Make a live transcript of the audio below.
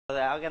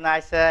The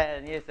organizer,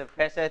 and it's a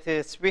pleasure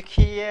to speak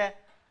here.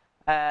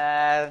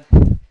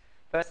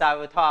 First, I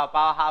will talk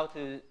about how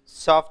to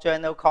solve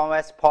journal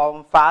convex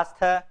problem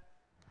faster.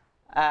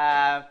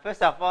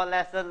 First of all,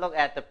 let's look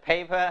at the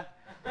paper.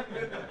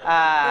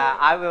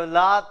 I will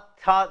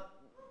not talk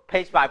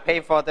page by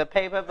page for the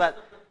paper,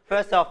 but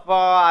first of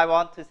all, I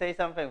want to say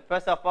something.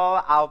 First of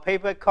all, our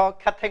paper called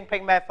cutting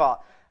pin method,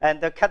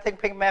 and the cutting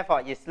pin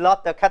method is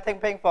not the cutting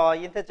pin for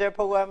integer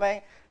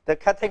programming. The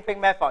cutting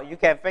pin method, you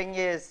can think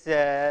is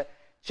a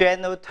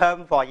general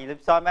term for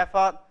ellipsoid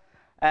method.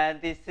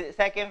 And the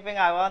second thing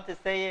I want to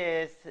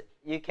say is,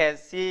 you can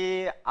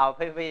see our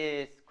paper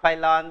is quite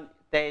long.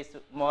 There is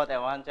more than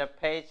 100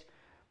 pages.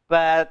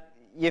 But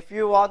if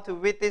you want to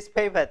read this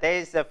paper, there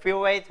is a few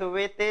ways to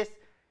read this.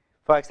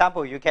 For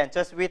example, you can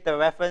just read the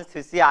reference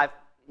to see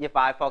if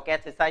I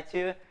forget to cite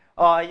you,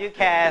 or you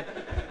can,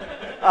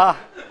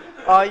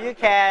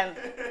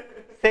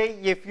 say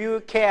if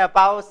you care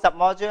about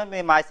submodular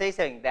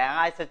minimization, then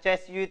I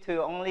suggest you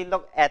to only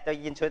look at the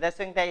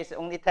introduction. There is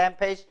only 10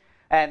 pages,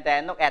 and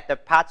then look at the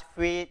part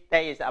 3.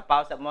 That is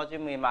about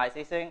submodular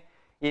minimization.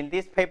 In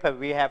this paper,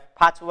 we have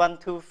part 1,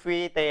 2,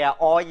 3. They are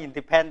all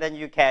independent.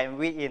 You can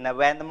read in a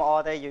random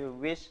order you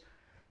wish.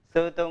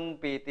 So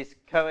don't be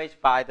discouraged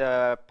by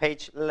the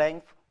page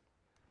length.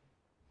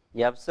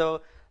 Yep.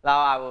 So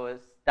now I will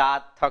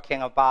start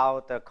talking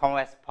about the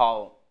convex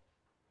problem.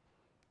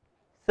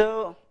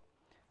 So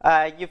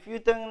if you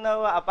don't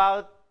know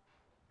about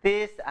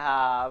this,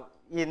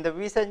 in the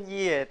recent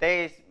year,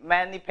 there is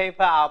many papers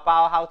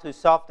about how to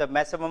solve the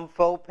maximum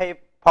flow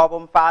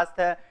problem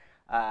faster.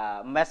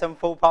 Maximum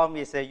flow problem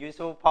is a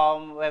useful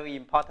problem, very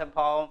important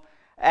problem,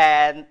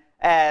 and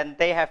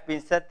they have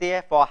been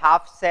studied for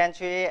half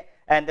century.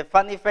 And the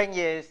funny thing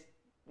is,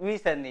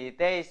 recently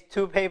there is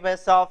 2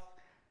 papers solve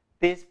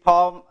this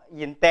problem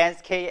in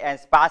dense K and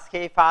sparse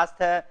K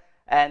faster,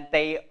 and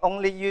they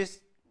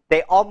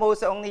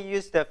almost only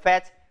use the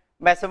fact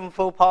maximum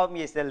flow problem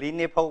is a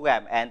linear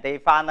program, and they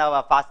found out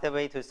a faster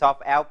way to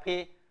solve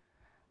LP.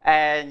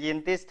 And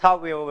in this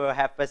talk, we will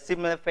have a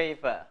similar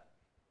paper.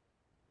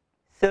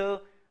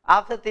 So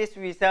after this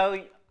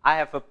result, I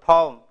have a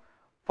problem.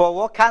 For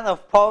what kind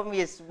of problem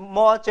is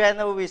more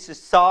general we should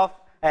solve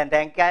and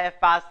then get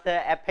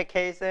faster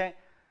application?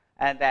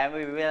 And then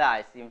we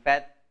realize, in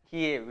fact,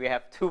 here we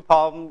have 2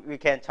 problems we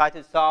can try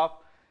to solve.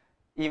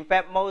 In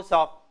fact,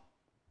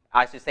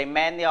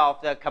 many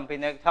of the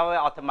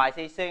combinatorial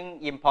optimization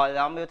in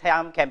polynomial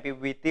term can be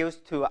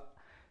reduced to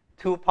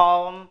 2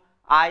 problems.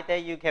 Either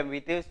you can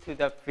reduce to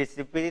the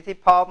feasibility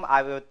problem,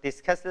 I will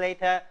discuss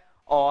later,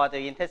 or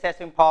the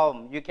intersection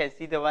problem. You can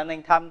see the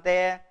running time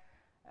there.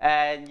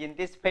 And in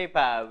this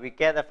paper, we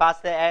get a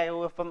faster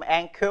algorithm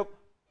n cube.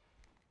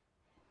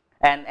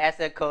 And as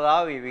a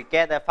corollary, we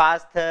get a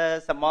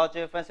faster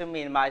submodular function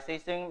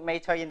minimization,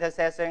 matrix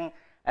intersection,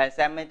 and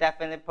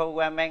semi-definite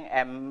programming,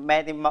 and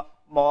many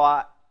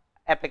more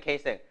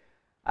application.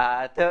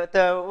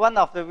 One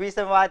of the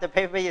reasons why the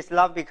paper is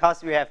long,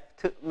 because we have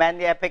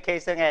many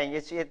applications, and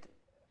each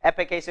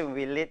application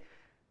will need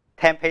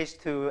 10 pages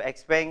to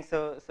explain,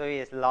 so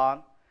it's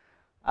long.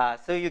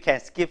 So you can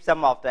skip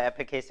some of the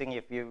application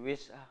if you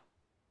wish.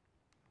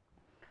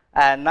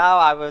 And now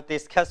I will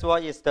discuss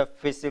what is the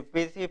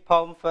feasibility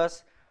problem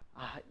first.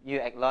 You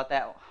ignore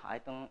that. I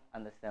don't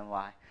understand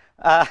why.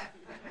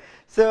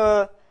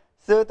 So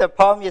the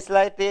problem is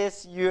like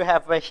this. You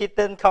have a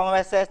hidden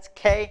convex set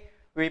K.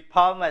 We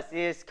promise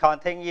is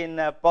contained in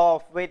a ball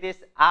of radius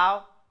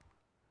R.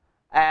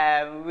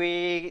 And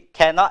we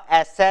cannot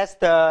access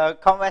the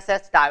convex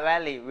set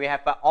directly. We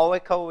have an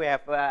oracle. We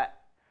have a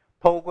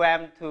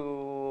program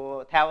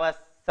to tell us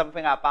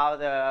something about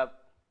the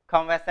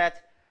convex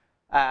set.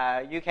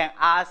 You can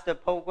ask the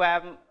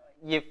program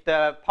if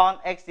the point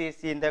X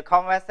is in the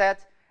convex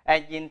set,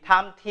 and in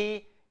time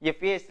T,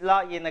 if it is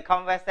not in the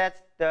convex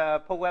set,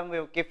 the program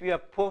will give you a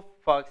proof.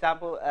 For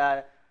example,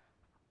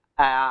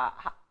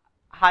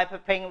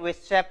 hyperplane which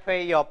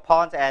separate your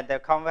point and the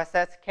convex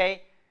set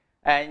K.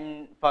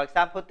 And for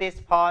example, this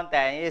point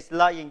then is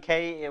not in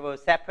K, it will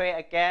separate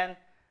again.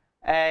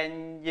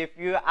 And if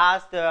you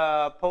ask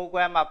the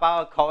program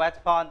about a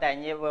correct point,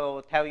 then it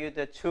will tell you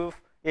the truth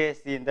is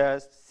in the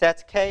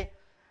set K.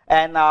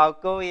 And our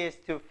goal is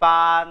to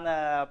find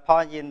a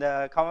point in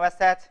the convex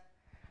set.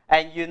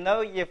 And you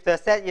know, if the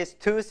set is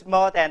too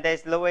small, then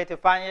there's no way to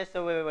find it,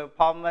 so we will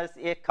promise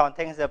it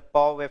contains a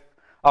ball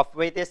of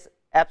radius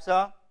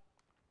epsilon.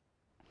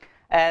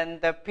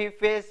 And the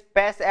previous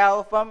best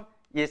algorithm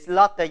is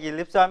not the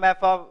ellipsoid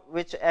method,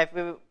 which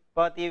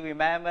everybody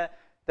remember.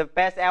 The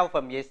best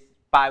algorithm is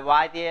by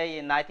Weidier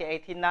in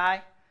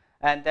 1989.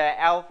 And the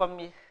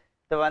algorithm,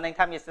 the running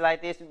time is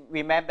like this.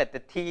 Remember, the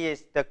T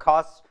is the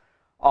cost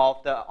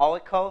of the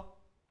oracle.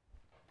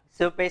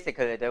 So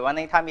basically, the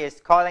running time is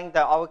calling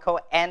the oracle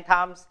n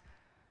times.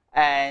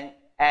 And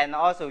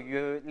also,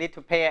 you need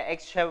to pay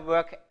extra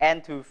work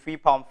n to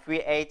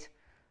 3.38.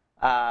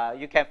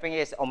 You can think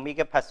it's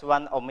omega plus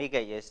 1. Omega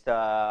is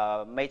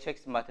the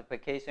matrix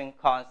multiplication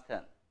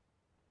constant.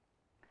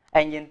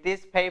 And in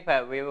this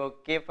paper, we will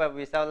give a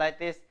result like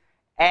this.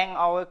 N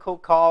oracle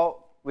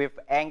call with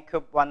n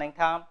cube running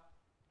time.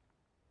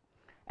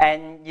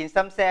 And in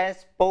some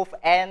sense, both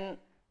n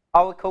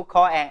oracle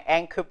call and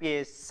n cube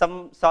is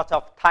some sort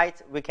of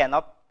tight. We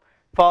cannot,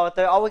 for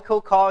the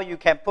oracle call, you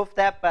can prove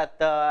that, but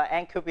the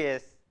n cube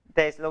is,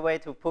 there's no way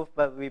to prove,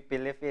 but we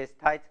believe it's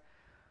tight.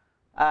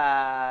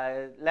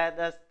 Let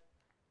us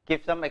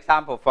give some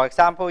example. For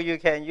example, you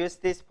can use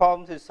this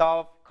problem to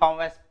solve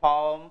convex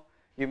problem.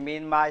 You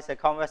minimize the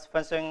convex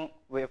function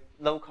with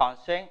low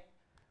constraint.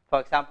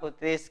 For example,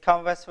 this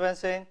convex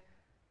function.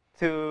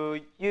 To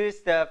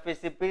use the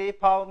feasibility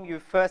problem, you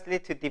first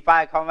need to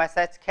define a convex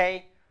set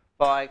K.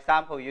 For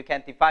example, you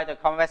can define the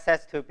convex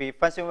set to be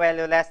function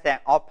value less than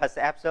or plus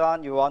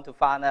epsilon. You want to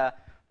find a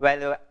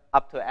value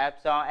up to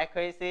epsilon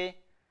accuracy.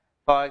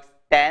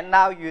 Then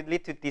now you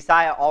need to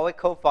design an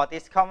oracle for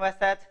this convex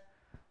set.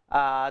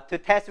 To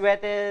test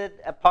whether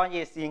a point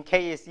is in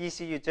K is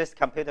easy, you just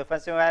compute the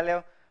function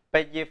value.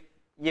 But if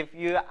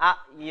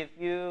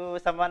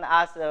someone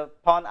asks a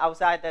point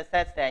outside the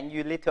set, then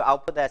you need to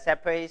output the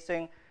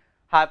separation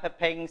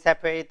hyperplane,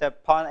 separate the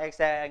point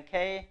x and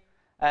k.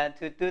 And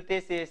to do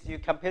this is you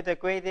compute the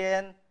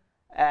gradient,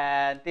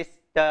 and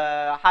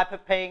the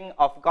hyperplane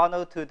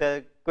orthogonal to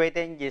the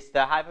gradient is the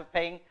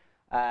hyperplane.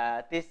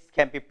 This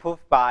can be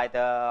proved by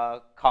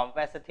the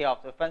convexity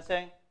of the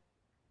function.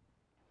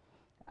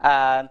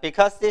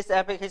 Because this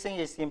application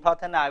is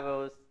important, I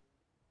will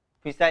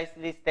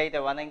precisely state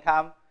the running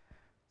time.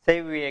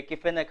 Say we are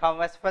given a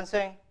convex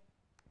function,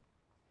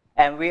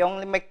 and we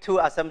only make two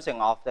assumptions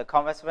of the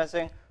convex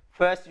function.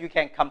 First, you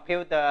can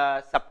compute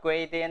the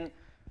subgradient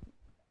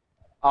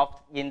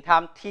in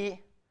time t.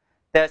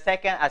 The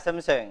second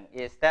assumption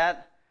is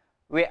that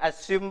we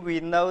assume we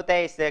know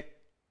there is an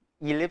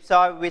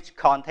ellipsoid which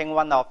contains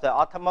one of the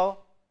orthogonal,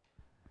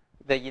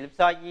 the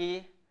ellipsoid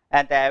E,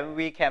 and then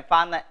we can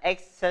find an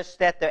x such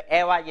that the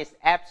area is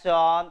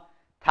epsilon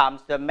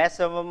times the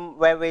maximum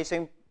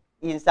variation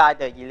inside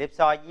the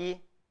ellipsoid E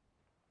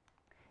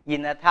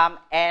in a time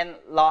n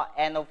log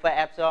n over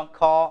epsilon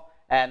called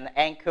and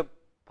n cube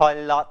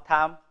polylog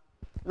time.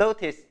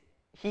 Notice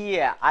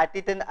here I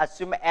didn't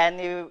assume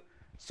any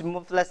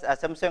smoothness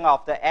assumption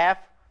of the f.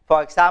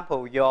 For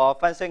example, your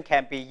function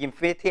can be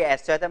infinity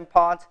at certain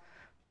points,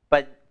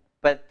 but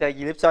the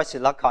ellipsoid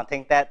should not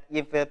contain that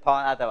infinite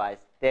point, otherwise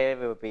there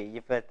will be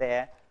infinite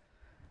there.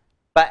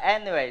 But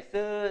anyway,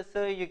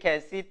 so you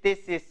can see this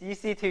is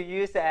easy to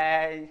use,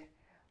 and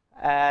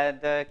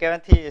the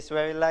guarantee is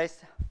very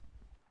nice.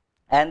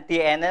 And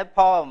the another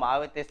problem I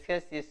will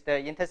discuss is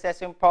the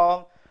intersection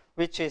problem,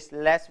 which is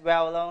less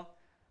well known.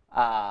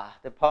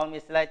 The problem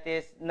is like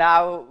this.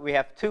 Now we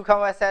have two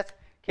convex sets,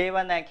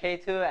 K1 and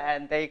K2,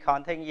 and they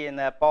contain in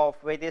a ball of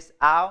radius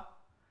R.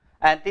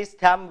 And this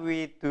time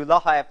we do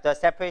not have the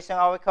separation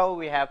oracle.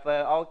 We have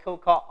an oracle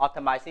called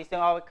optimization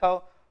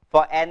oracle.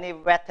 For any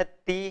vector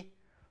D,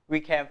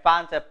 we can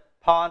find the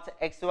points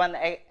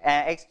x1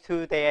 and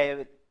x2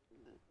 there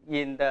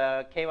in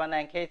the K1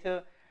 and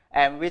K2,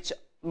 and which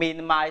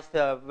minimize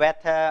the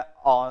vector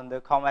on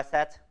the convex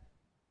set.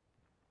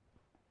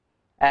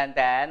 And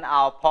then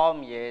our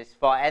problem is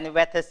for any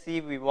vector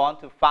C, we want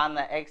to find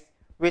an x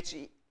which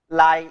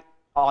lie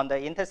on the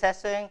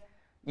intersection,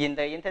 and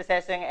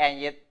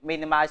it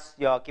minimizes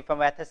your given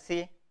vector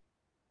C.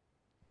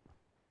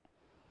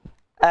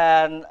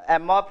 And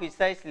more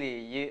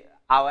precisely,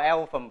 our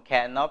algorithm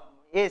cannot,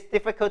 it's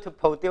difficult to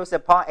produce a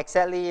point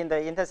exactly in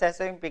the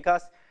intersection,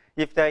 because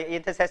if the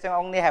intersection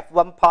only have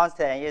one point,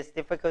 then it's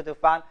difficult to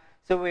find.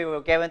 So we will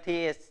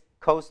guarantee it's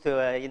close to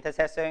an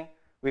intersection.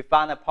 We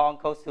found a point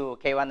close to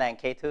K1 and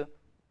K2.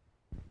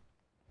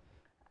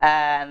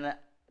 And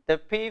the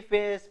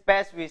previous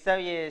best result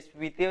is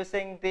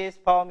reducing this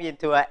problem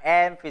into an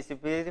n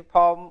feasibility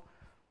problem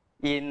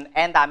in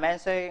n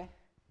dimension.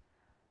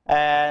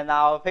 And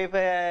our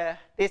paper,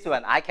 this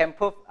one I can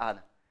prove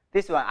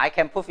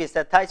is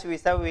a tight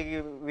result. We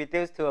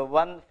reduce to a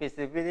one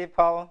feasibility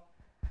problem.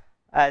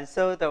 And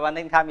so the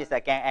running time is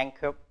again n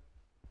cube.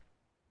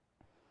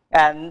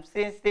 And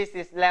since this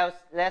is less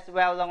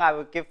well known, I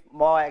will give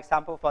more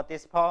example for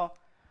this problem.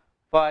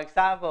 For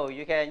example,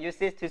 you can use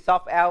this to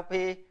solve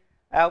LP.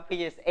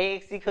 LP is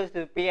ax equals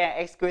to b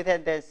and x greater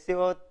than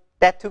 0.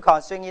 That two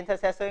constraint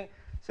intersection.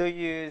 So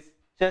you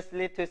just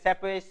need to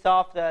separate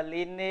solve the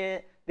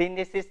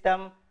linear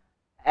system.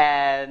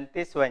 And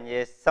this one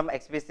is some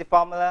explicit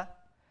formula.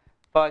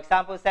 For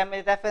example,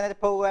 semi-definite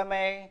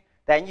programming,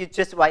 then you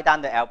just write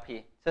down the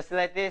LP. Just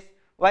like this.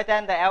 Write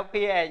down the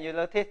LP, and you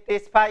notice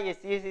this part is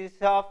easy to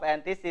solve,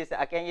 and this is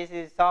again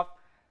easy to solve.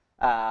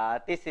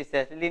 This is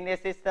a linear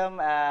system,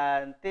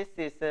 and this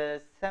is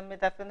a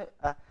semi-definite.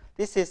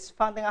 This is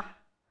finding an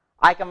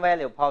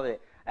eigenvalue probably.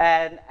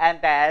 And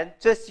then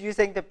just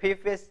using the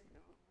previous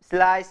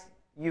slides,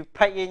 you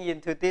plug in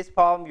into this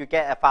problem, you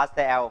get a faster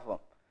algorithm.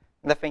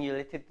 Nothing you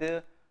need to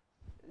do.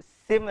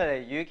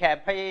 Similarly, you can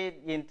plug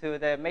it into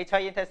the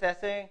matrix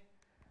intersection.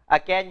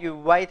 Again, you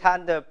write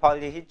down the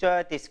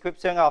polyhedral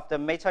description of the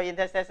matrix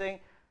intersection.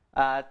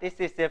 This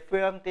is a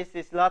theorem. This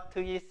is not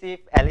too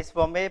easy, at least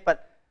for me,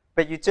 but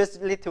you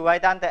just need to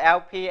write down the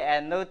LP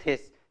and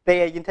notice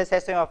they are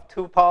intersection of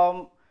two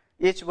points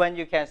each one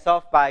you can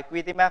solve by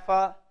greedy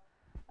method,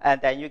 and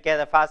then you get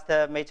a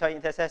faster matroid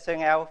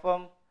intersection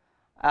algorithm.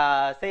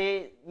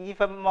 Say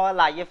even more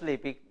naively,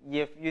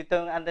 if you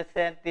don't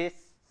understand this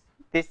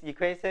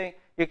equation,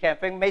 you can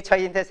think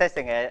matroid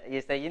intersection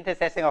is the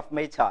intersection of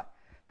matroid.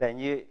 Then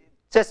you,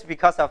 just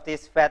because of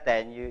this fact,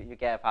 then you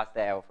get a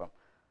faster algorithm.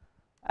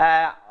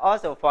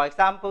 Also, for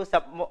example,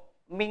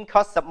 mean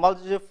cost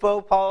submodular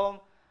full problem.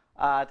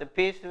 The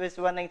previous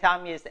running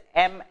time is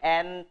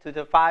mn to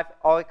the 5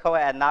 oracle,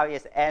 and now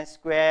it's n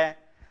squared.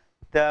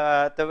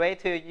 The way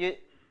to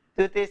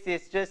do this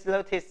is just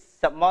notice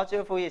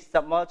submodular full is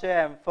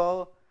submodular and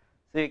full,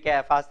 so you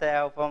get a faster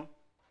algorithm.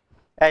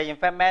 In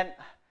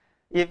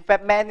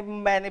fact,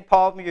 many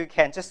problems you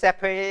can just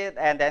separate it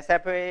and then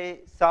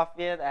solve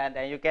it, and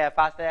then you get a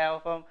faster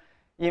algorithm.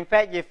 In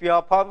fact, if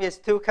your problem is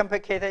too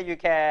complicated, you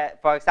can,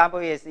 for example,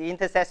 it's the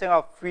intersection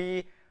of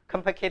 3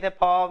 complicated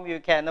problems, you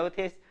can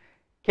notice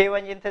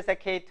K1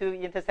 intersect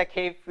K2 intersect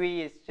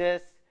K3 is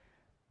just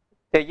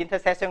the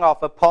intersection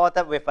of a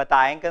product with a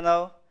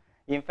diagonal.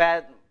 In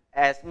fact,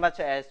 as much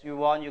as you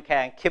want, you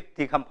can keep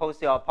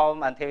decomposing your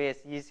problem until it's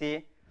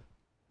easy.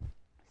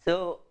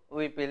 So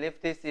we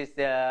believe this is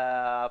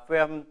a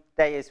theorem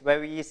that is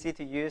very easy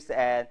to use,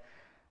 and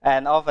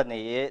often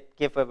it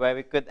gives a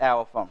very good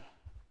algorithm.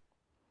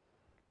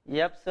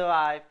 Yep, so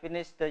I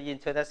finished the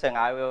introduction.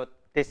 I will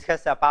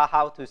discuss about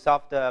how to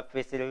solve the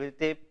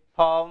feasibility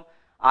problem.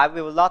 I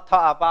will not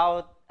talk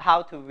about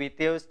how to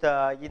reduce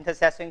the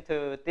intersection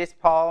to this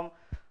problem,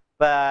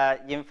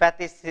 but in fact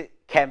this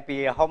can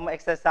be a home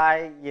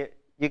exercise.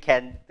 You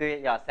can do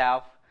it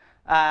yourself.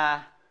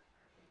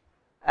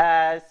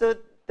 So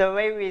the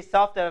way we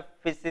solve the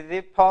feasibility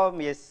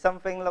problem is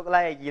something look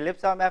like an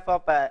ellipsoid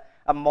method, but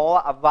a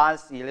more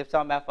advanced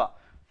ellipsoid method.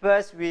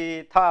 First,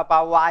 we talk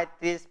about why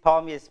this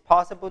problem is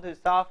possible to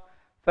solve.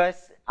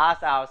 First,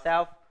 ask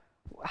ourselves,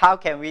 how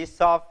can we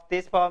solve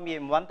this problem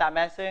in 1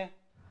 dimension?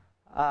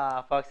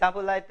 For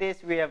example, like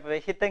this, we have a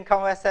hidden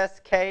convex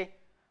set K.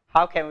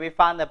 How can we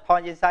find a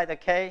point inside the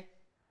K?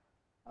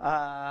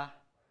 By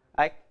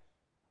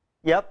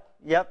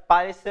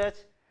research,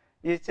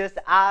 you just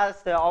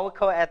ask the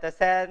oracle at the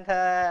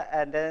center,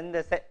 and then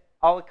the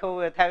oracle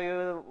will tell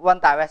you 1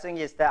 direction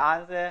is the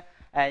answer,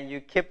 and you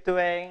keep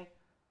doing.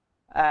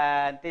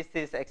 And this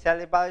is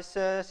exactly by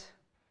research.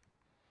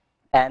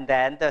 And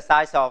then the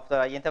size of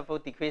the interval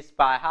decreased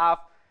by half.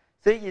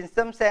 So in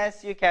some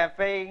sense, you can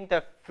think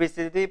the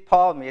feasibility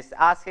problem is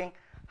asking,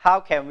 how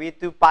can we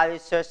do binary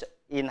search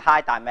in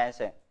high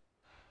dimension?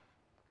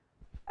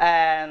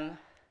 And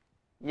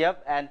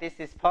and this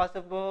is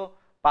possible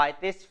by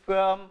this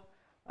theorem.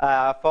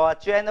 For a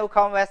general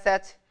convex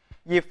set,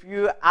 if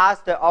you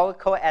ask the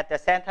oracle at the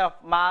center of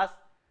mass,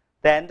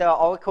 then the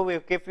oracle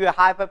will give you a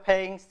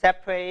hyperplane,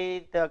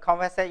 separate the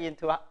convex set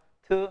into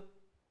 2.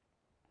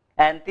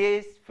 And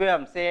this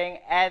theorem saying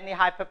any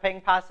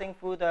hyperplane passing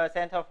through the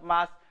center of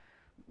mass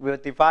will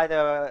divide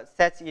the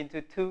sets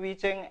into 2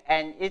 regions,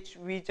 and each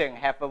region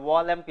have a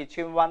volume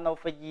between 1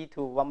 over e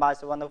to 1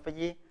 minus 1 over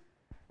e.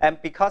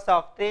 And because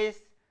of this,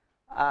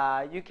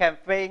 you can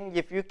think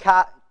if you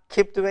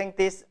keep doing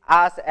this,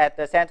 ask at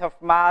the center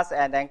of mass,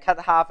 and then cut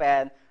half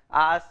and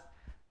ask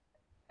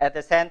at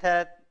the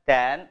center,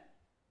 then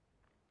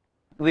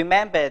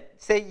remember,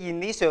 say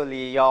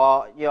initially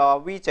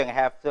your region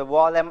have the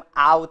volume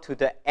out to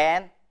the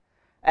n,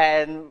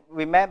 and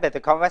remember the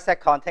convex set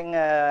contain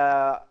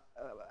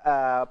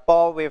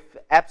ball with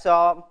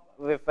epsilon,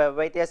 with a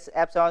radius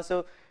epsilon.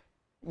 So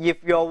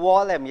if your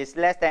volume is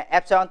less than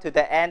epsilon to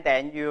the n,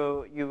 then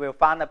you will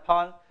find a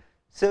point.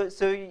 So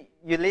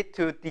you need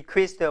to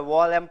decrease the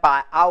volume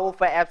by r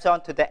over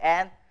epsilon to the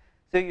n.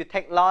 So you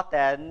take log,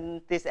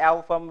 then this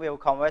algorithm will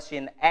converge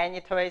in n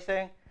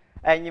iteration.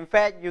 And in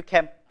fact, you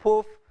can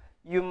prove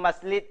you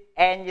must need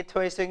n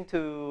iteration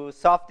to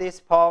solve this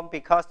problem,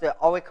 because the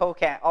oracle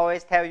can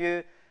always tell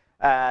you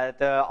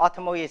the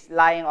optimal is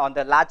lying on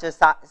the larger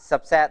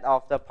subset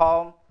of the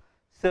problem.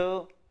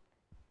 So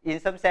in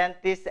some sense,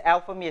 this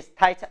algorithm is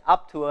tied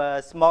up to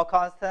a small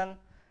constant.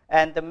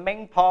 And the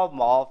main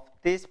problem of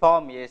this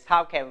problem is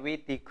how can we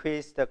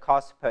decrease the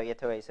cost per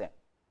iteration.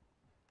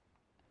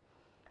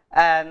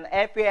 And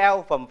every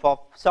algorithm for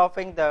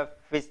solving the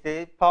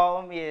feasibility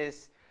problem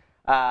is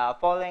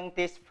following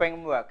this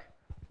framework.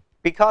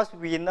 Because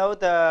we know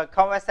the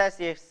convex set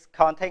is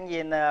contained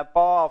in a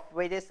ball of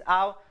radius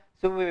r,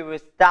 so we will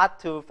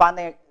start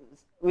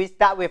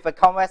with a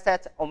convex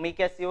set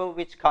omega 0,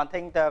 which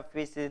contains the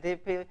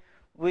feasibility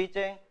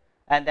region,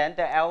 and then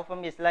the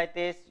algorithm is like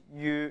this.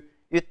 You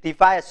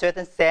define a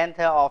certain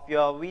center of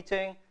your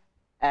region,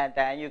 and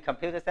then you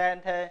compute the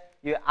center.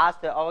 You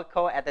ask the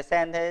oracle at the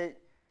center.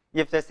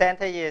 If the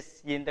center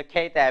is in the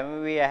K,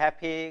 then we are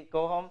happy,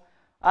 go home.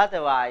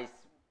 Otherwise,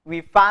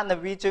 we find a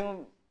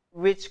region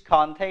which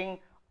contains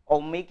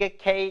omega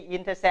k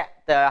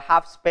intersect the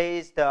half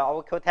space the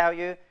oracle tell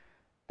you.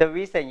 The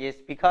reason is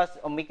because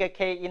omega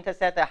k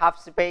intersect the half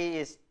space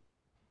is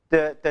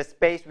the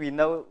space we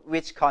know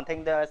which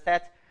contains the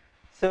set.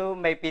 So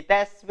maybe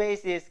that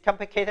space is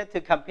complicated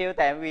to compute,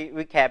 and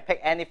we can pick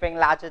anything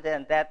larger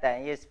than that,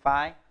 then it's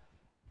fine.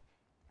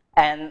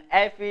 And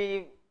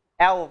every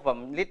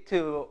algorithm need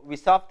to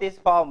resolve this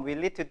problem. We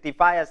need to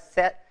define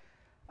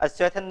a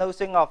certain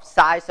notion of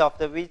size of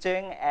the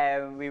region,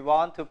 and we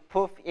want to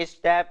prove each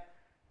step.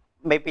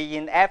 Maybe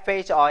in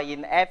FH or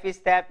in every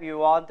step, you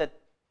want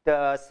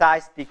the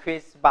size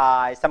decreased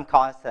by some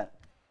constant.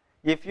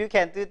 If you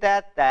can do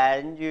that,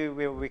 then you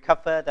will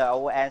recover the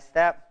ON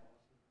step.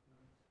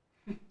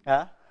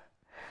 Huh?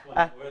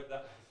 Where's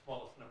the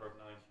smallest number of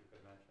 9s you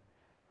could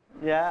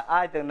mention? Yeah,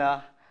 I don't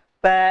know.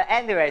 But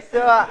anyway,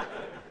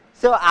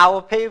 so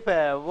our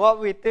paper, what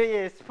we do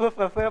is proof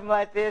a firm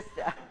like this.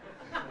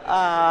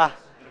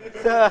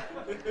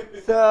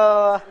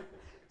 So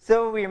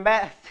we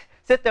met.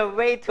 So the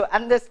way to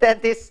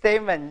understand this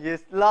statement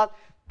is not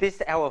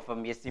this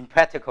algorithm is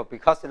impractical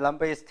because the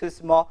number is too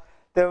small.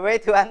 The way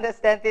to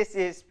understand this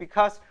is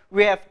because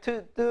we have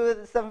to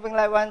do something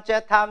like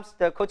 1z times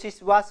the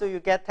Cauchy's rod, so you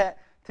get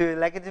to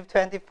negative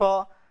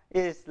 24.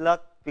 It's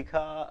not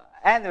because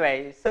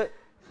anyway. So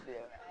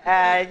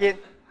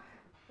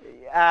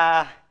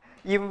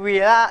in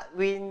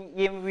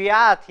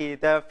reality,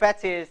 the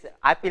fact is,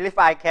 I believe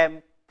I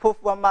can prove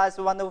 1 minus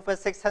 1 over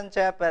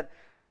 600, but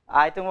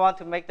I don't want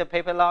to make the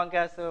paper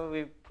longer, so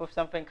we prove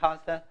something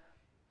constant.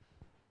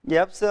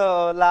 Yep,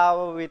 so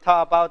now we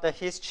talk about the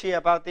history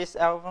about this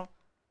algorithm.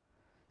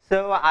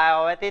 So I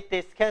already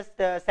discussed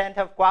the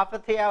center of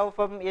gravity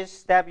algorithm. Each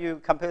step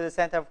you compute the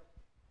center of...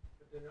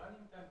 But the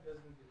running time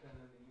doesn't depend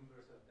on the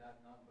inverse of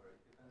that number.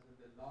 It depends on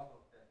the log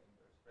of that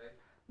inverse, right?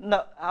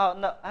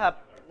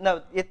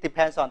 No, it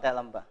depends on that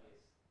number.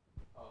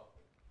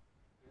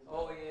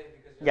 Oh yeah,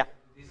 because you have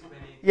this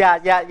many...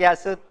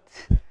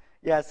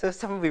 So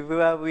some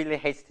reviewer really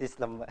hates this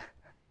number.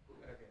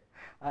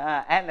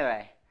 Okay.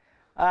 Anyway,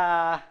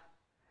 yeah,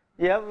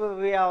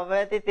 we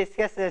already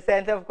discussed the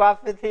center of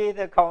gravity.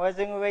 The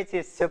conversion rate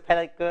is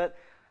super good,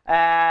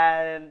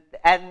 and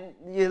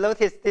you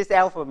notice this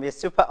algorithm is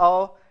super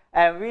old.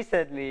 And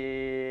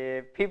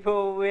recently,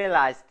 people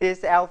realized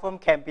this algorithm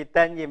can be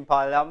done in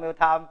polynomial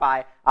time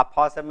by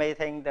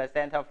approximating the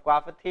center of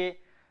gravity,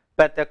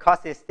 but the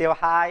cost is still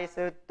high.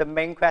 So the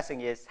main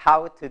question is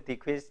how to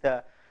decrease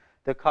the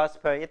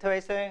cost per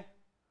iteration.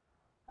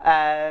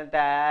 And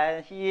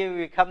then here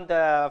we come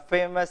the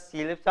famous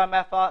ellipsoid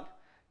method.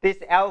 This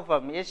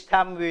algorithm, each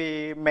time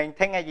we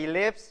maintain an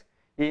ellipse,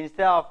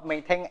 instead of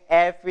maintaining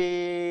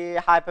every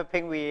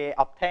hyperplane we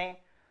obtain,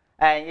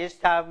 and each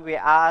time we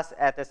ask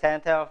at the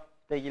center of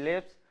the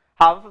ellipse.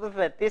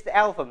 However, this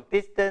algorithm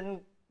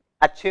didn't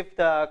achieve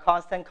the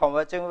constant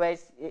convergence rate.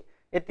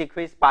 It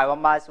decreased by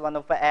 1 minus 1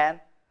 over n.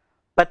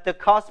 But the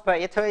cost per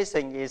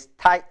iteration is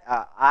tight.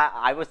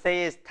 I would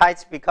say it's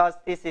tight because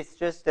this is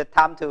just the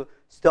time to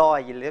store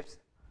an ellipse.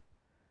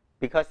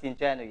 Because in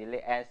general, you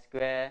need n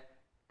squared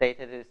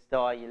data to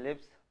store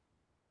ellipse.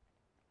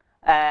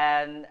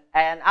 And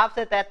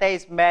after that, there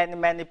is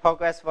many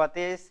progress for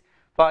this.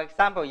 For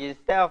example,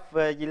 instead of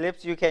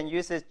ellipse, you can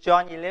use a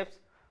joint ellipse.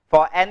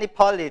 For any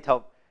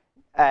polytope,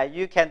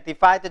 you can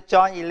define the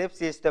joint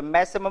ellipse is the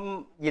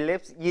maximum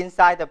ellipse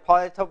inside the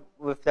polytope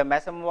with the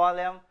maximum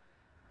volume.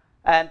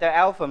 And the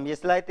algorithm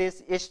is like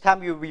this. Each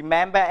time you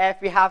remember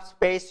every half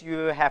space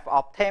you have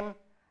obtained,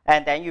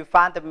 and then you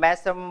find the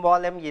maximum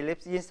volume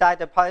ellipse inside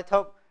the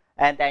polytope,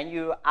 and then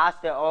you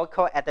ask the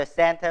oracle at the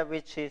center,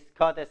 which is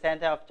called the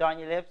center of joint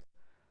ellipse.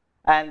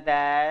 And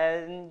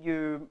then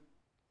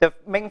the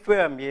main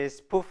theorem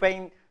is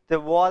proving the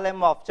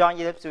volume of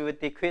joint ellipse will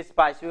decrease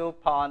by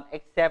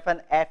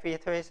 0.87 every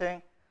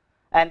iteration.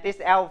 And this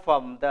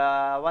algorithm,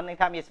 the running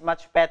time is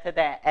much better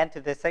than n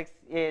to the 6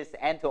 is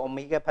n to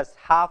omega plus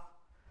half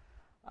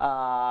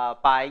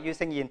by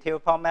using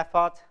integral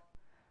method.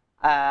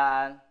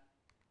 And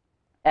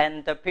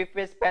the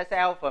previous best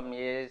algorithm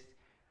is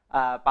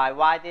by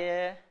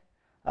Wilder.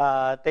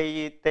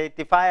 They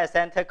define a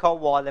center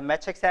called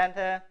volumetric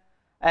center.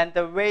 And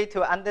the way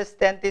to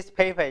understand this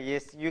paper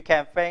is you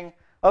can think,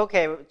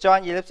 okay,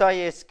 joint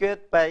ellipsoid is good,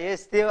 but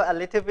it's still a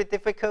little bit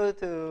difficult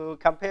to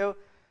compute.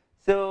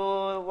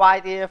 So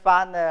Wilder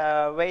found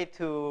a way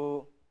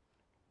to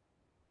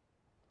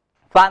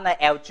find an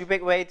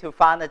algebraic way to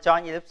find a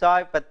joint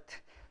ellipsoid,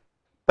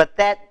 but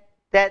that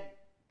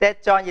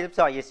joint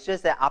ellipsoid is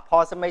just an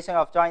approximation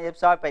of joint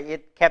ellipsoid, but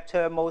it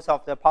captures most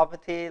of the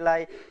property.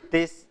 Like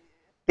this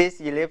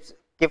ellipse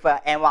give an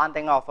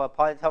n-rounding of a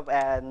polytope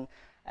and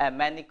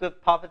many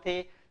good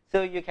property.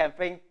 So you can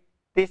think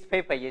this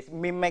paper is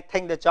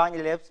mimicking the joint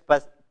ellipse,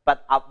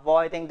 but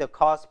avoiding the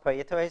cost per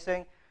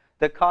iteration.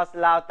 The cost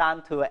now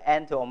down to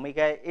n to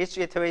omega. Each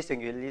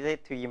iteration you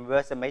need to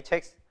inverse the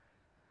matrix.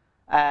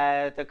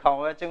 The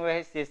convergence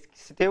rate is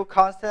still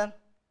constant.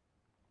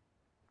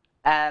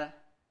 And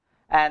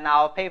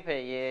our paper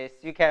is,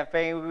 you can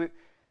think,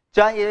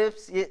 joint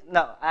ellipse,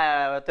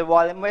 the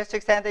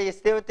volumetric center is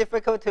still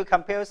difficult to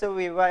compute, so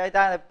we write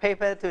down a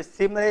paper to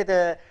simulate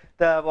the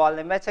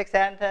volumetric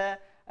center,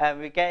 and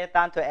we get it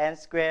down to n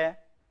squared.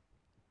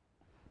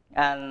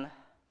 And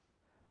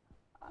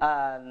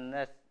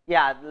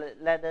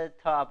let's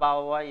talk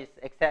about what is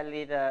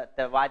exactly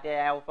the Wilder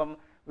algorithm,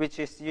 which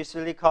is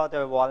usually called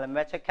the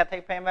volumetric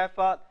catalytic plane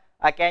method.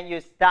 Again,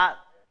 you start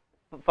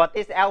for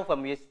this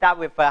algorithm, you start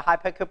with a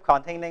hypercube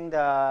containing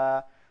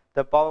the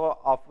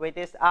ball of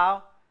radius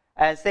r.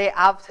 And say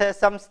after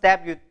some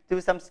step, you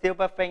do some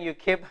stupid thing, you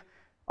keep,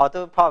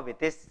 although probably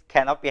this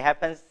cannot be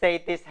happen,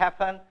 say this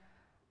happen.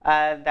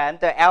 And then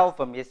the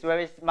algorithm is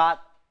very smart.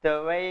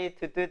 The way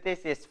to do this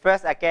is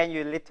first, again,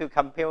 you need to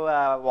compute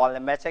a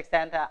volumetric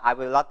center. I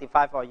will not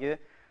define for you.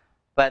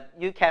 But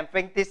you can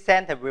think this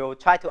center will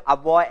try to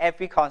avoid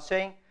every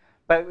constraint.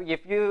 But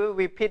if you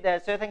repeat a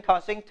certain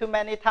constraint too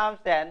many times,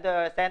 then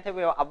the center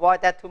will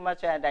avoid that too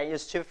much, and then you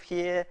shift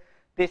here.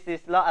 This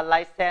is not a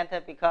light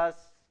center because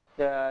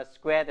the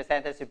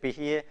center should be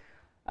here.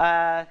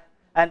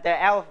 And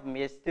the algorithm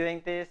is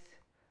doing this.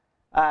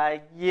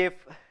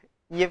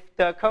 If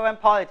the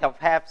current polytope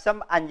have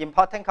some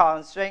unimportant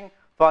constraint,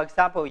 for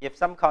example, if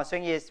some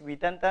constraint is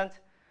redundant,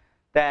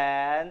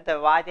 then the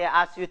YD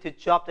asks you to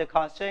drop the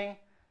constraint.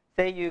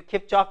 Say you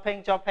keep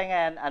dropping,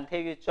 and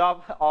until you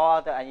drop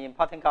all the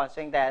unimportant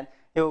constraint, then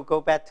you will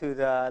go back to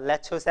the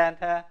lateral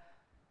center.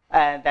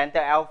 And then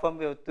the algorithm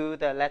will do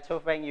the lateral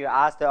thing. You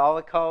ask the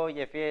oracle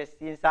if it's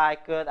inside,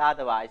 good.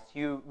 Otherwise,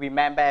 you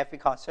remember every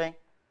constraint.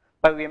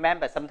 But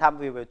remember, sometimes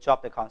we will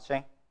drop the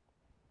constraint.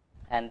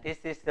 And this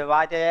is the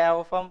YD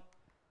algorithm.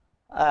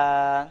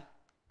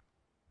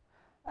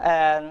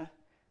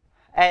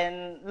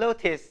 And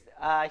notice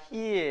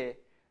here,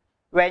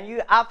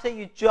 after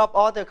you drop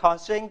all the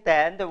constraints,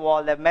 then the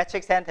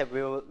volumetric center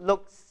will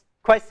look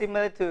quite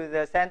similar to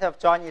the center of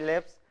joint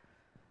ellipse.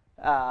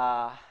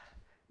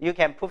 You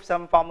can put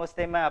some formal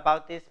statement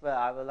about this, but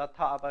I will not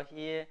talk about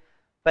here.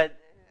 But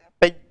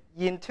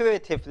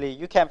intuitively,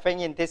 you can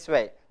think in this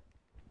way.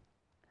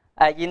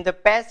 In the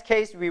best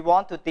case, we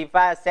want to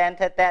define a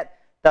center that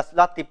does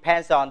not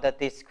depend on the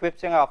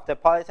description of the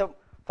polytope.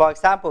 For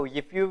example,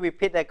 if you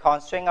repeat the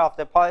constraint of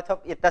the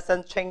polytope, it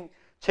doesn't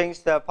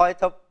change the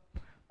polytope.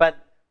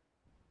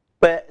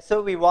 But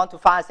so we want to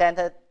find a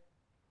center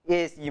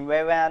is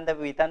invariant and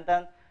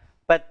redundant.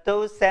 But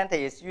those centers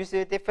is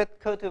usually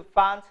difficult to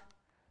find.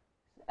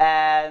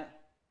 And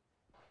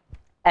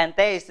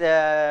there is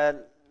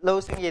a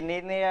losing in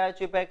linear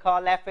algebra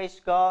called Lefferts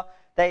score.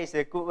 That is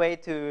a good way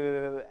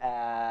to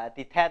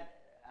detect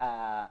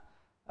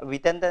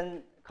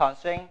redundant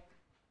constraint.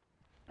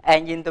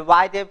 And in the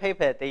wider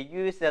paper, they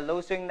use the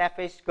low-swing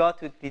Lefferts score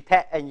to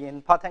detect an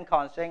important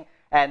constraint,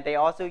 and they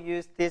also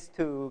use this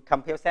to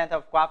compute center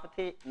of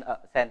gravity,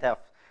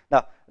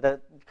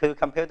 to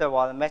compute the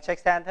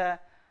volumetric center.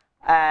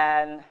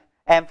 And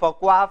for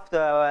graph,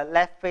 the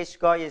Lefferts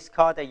score is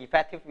called the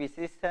effective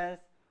resistance.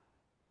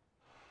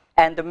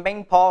 And the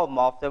main problem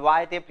of the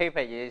wider paper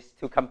is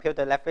to compute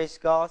the Lefferts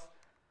scores.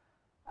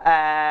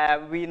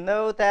 We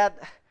know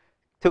that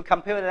to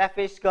compute the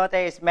Lefferts score,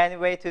 there is many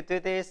ways to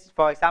do this.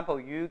 For example,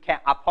 you can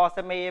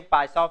approximate it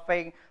by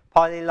solving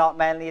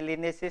polynomial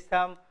linear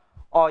system,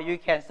 or you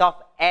can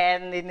solve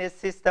n linear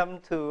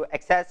system to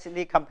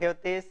exactly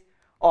compute this,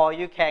 or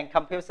you can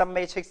compute some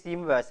matrix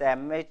inverse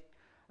and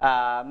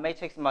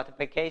matrix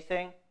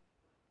multiplication.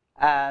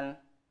 And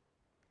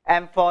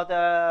for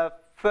the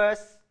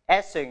first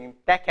action,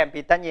 that can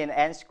be done in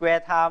n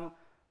squared time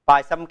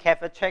by some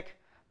clever trick,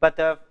 but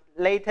the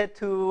later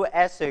two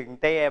actions,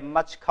 they are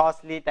much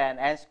costly than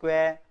n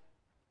squared.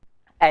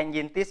 And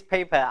in this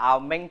paper, our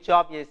main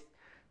job is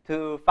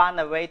to find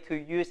a way to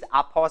use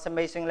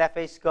approximation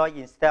Lefferts score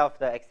instead of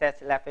the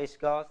exact Lefferts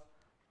scores.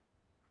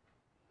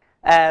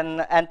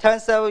 And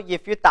turns out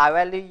if you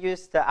directly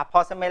use the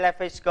approximate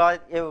Lefferts score,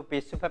 it will be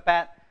super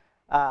bad.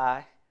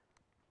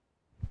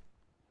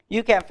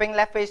 You can think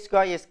Lefferts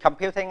score is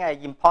computing an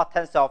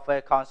importance of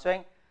a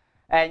constraint.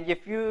 And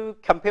if you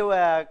compute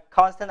a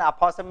constant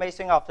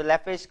approximation of the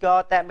Lefferts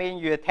score, that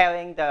means you're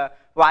telling the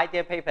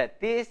wider paper,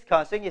 this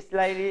constraint is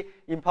slightly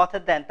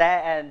important than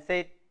that, and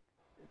say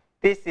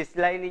this is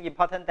slightly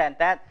important than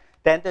that.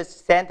 Then the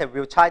center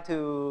will try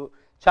to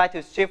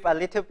shift a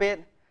little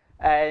bit.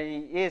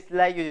 It's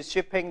like you're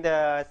shifting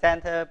the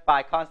center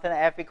by constant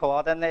every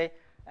coordinate,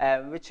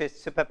 which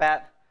is super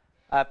bad.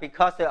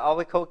 Because the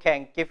oracle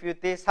can give you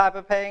this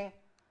hyperplane.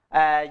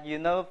 You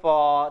know,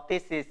 for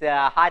this is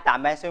a high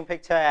dimension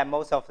picture, and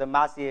most of the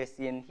mass is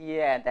in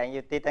here, and then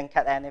you didn't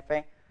cut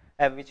anything,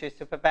 which is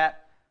super bad.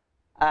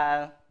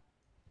 And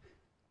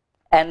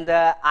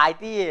the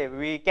idea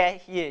we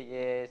get here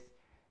is,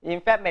 in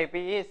fact,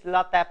 maybe it's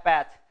not that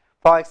bad.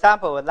 For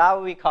example,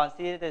 now we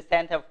consider the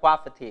center of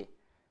gravity.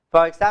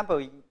 For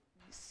example,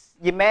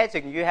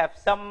 imagine you have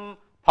some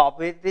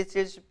probability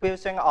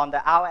distribution on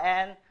the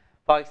Rn.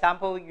 For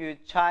example, you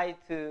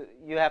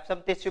have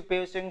some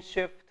distribution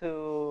shift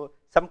to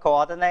some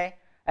coordinate,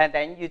 and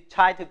then you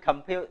try to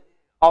compute.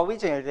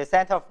 Originally, the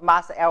center of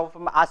mass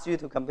algorithm asks you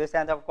to compute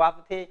center of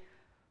gravity,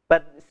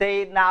 but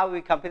say now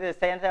we compute the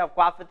center of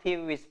gravity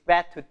with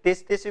respect to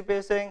this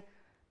distribution,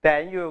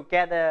 then you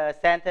get a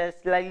center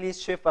slightly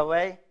shift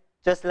away,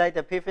 just like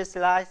the previous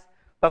slides.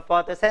 But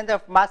for the center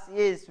of mass, it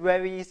is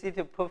very easy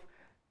to prove.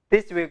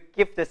 This will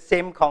give the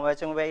same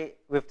conversion rate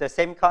with the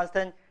same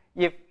constant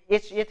if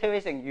each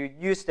iteration you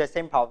use the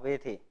same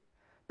probability.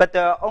 But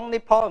the only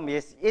problem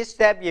is each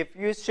step, if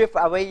you shift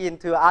away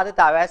into other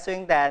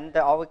direction, then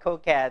the oracle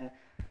can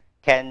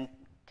can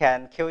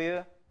kill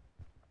you.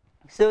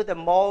 So the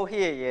mole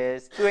here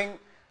is doing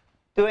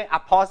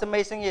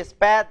approximation is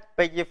bad,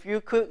 but if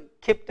you could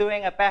keep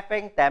doing a bad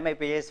thing, then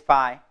maybe it's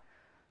fine.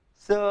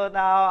 So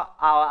now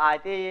our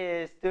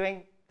idea is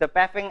doing the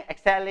bad thing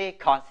exactly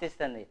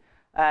consistently.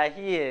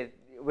 Here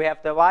we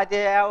have the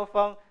YDA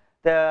algorithm.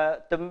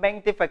 The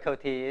main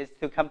difficulty is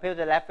to compute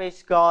the leverage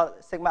score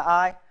sigma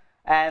I,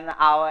 and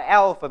our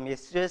algorithm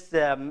is just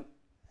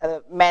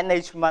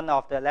management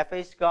of the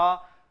leverage score.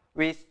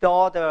 We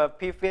store the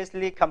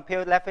previously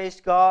computed leverage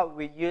score.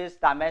 We use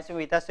dimension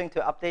reduction to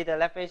update the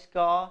leverage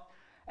score.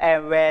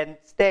 And when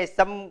there is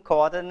some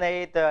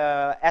coordinate,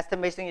 the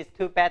estimation is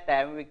too bad,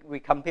 then we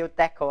compute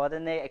that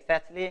coordinate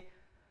exactly.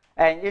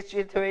 And each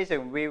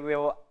iteration, we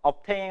will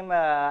obtain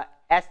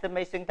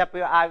estimation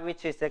WI,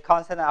 which is a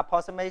constant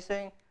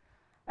approximation.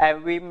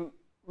 And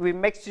we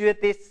make sure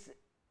this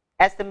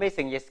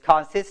estimation is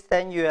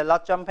consistent. You are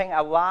not jumping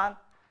around.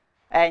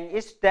 And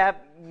each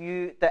step,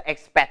 the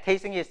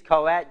expectation is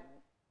correct.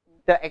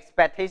 The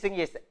expectation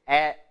is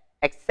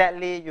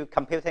exactly you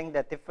computing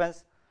the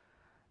difference.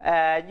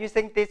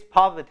 Using this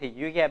property,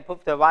 you can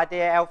prove the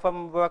YDA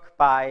algorithm work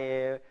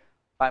by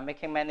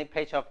making many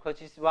pages of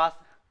Cauchy's rust.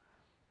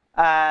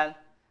 And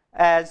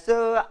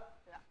also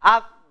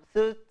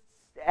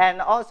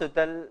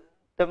the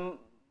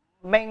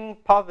main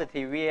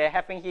property we are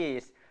having here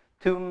is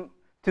to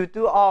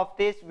do all of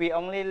this, we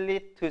only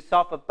need to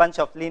solve a bunch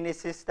of linear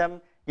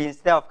systems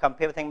instead of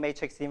computing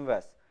matrix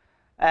inverse.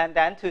 And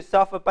then to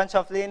solve a bunch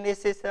of linear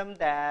systems,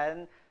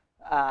 then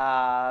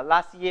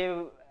last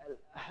year,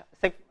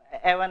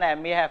 Aaron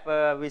and me have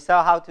a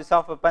result how to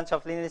solve a bunch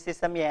of linear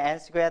systems in n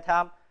squared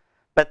time.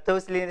 But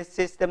those linear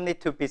systems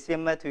need to be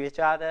similar to each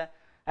other.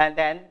 And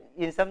then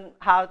in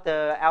somehow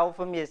the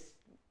algorithm is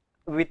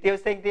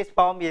reducing this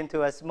form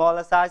into a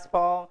smaller size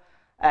form.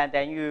 And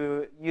then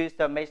you use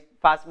the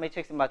fast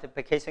matrix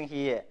multiplication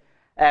here.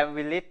 And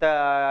we need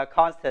the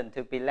constant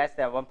to be less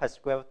than 1 plus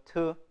square root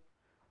 2.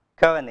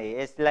 Currently,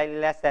 it's slightly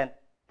less than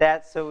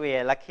that, so we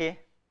are lucky.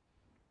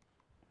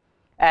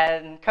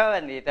 And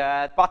currently,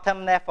 the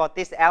bottleneck for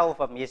this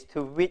algorithm is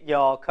to read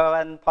your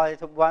current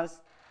polytope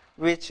once,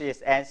 which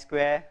is n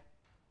squared.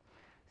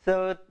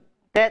 So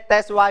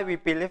that's why we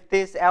believe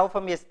this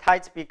algorithm is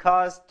tight,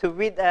 because to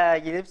read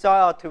an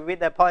ellipsoid or to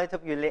read a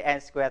polytope, you need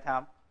n squared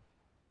time.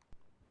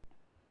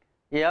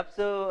 Yep,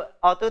 so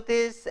although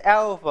this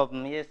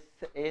algorithm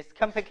is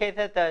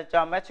complicated, the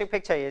geometric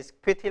picture is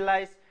pretty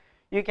nice.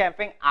 You can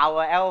think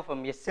our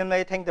algorithm is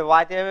simulating the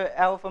YDA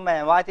algorithm,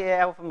 and YDA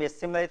algorithm is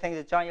simulating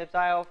the joint ellipsoid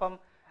algorithm.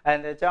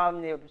 And the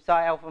joint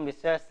ellipsoid algorithm is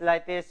just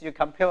like this. You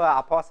compute an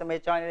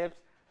approximate joint ellipse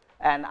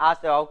and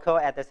ask the outcome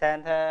at the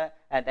center,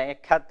 and then you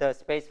cut the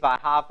space by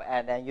half,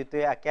 and then you do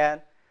it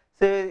again.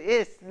 So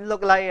it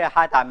looks like a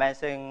high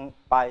dimension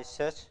by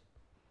search.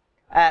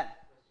 And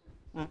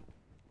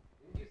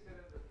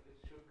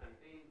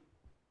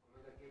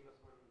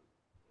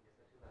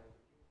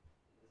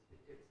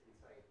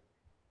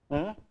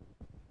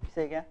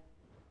say again?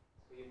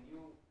 So you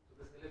knew,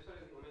 so this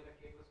ellipsoid is omega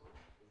k plus 1?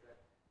 Is that?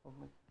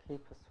 Omega k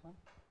plus 1?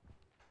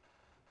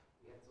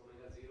 Yes,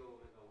 omega 0,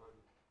 omega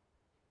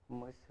 1.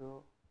 Omega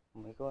 0,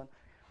 omega 1.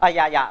 Ah,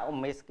 yeah,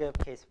 omega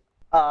k.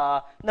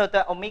 No,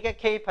 the omega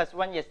k plus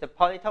 1 is the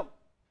polytope.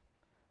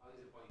 Oh, is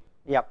it polytope?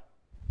 Yep.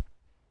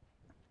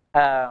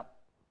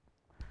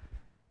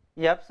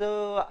 Yep,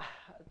 so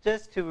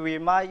just to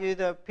remind you,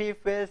 the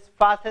previous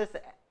fastest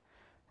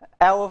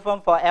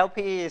algorithm for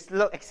LP is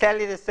look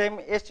exactly the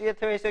same. Each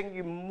iteration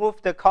you move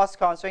the cost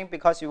constraint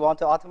because you want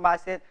to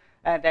optimize it,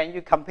 and then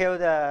you compute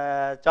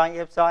the joint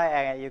ellipsoid,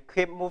 and you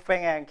keep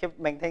moving and keep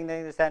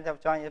maintaining the center of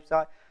joint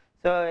ellipsoid.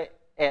 So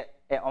it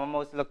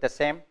almost looks the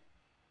same.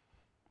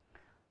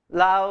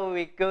 Now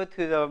we go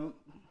to the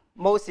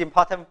most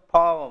important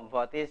problem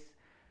for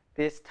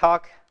this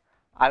talk.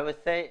 I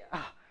would say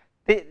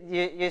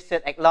you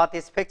should ignore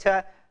this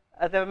picture.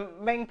 The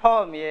main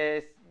problem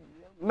is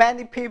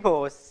many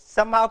people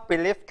somehow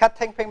believe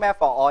cutting pin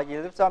method or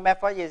ellipsoid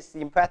method is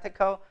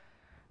impractical.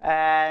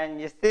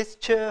 And is this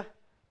true?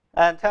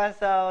 And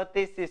turns out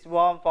this is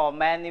wrong for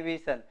many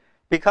reasons.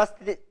 Because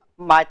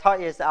my talk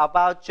is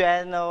about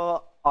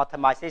general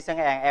optimization,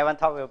 and Aaron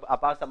talk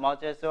about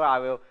submodular, so I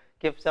will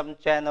give some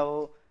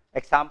general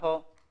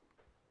example.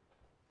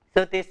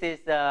 So this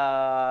is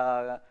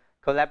a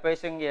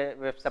collaboration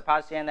with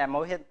Sebastian and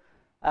Mohit.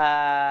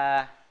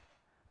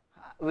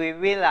 We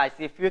realize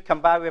if you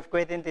combine with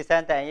gradient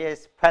descent, then it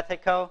is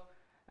practical,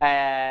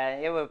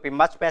 and it will be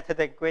much better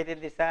than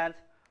gradient descent.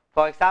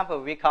 For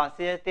example, we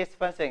consider this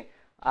function.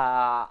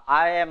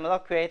 I am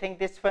not creating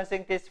this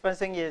function. This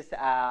function is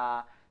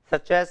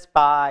suggested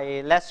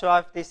by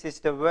Hausdorff. This is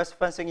the worst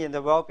function in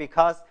the world,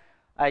 because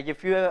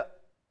if you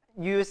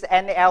use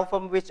any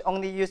algorithm which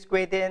only use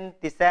gradient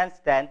descent,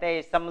 then there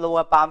is some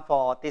lower bound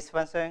for this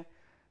function.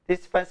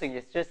 This function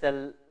is just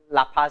a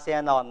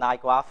Laplacian or line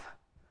graph.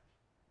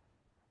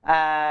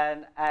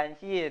 And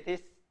here,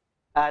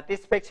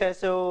 this picture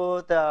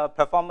shows the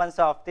performance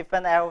of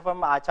different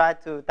algorithms. I try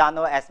to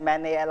download as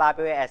many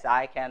libraries as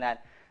I can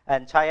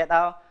and try it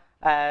out.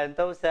 And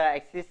those are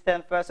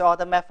existing first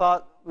order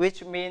method,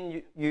 which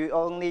means you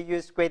only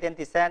use gradient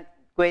descent,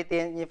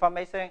 gradient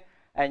information,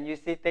 and you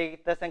see they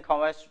doesn't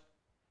converge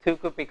too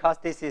good because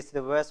this is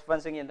the worst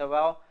function in the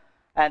world.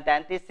 And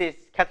then this is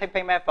cutting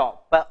plane method,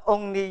 but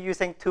only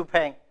using 2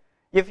 plane.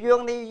 If you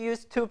only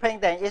use 2 plane,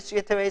 then each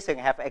iteration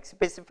have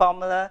explicit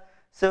formula,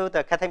 so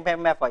the cutting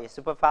plane method is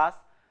super fast.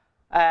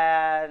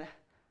 And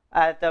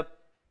the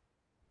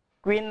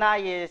green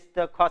line is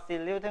the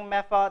cross-diluting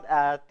method.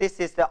 This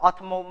is the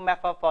optimal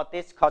method for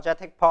this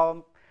quadratic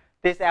problem.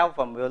 This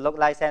algorithm will look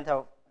like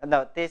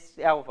this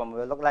algorithm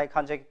will look like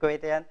conjugate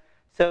gradient.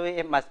 So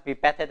it must be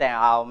better than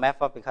our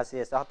method because it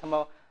is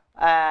optimal.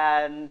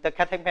 And the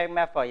cutting plane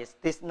method is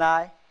this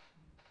line.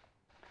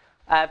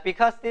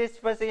 Because this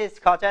function is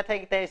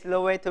quadratic, there is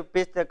no way to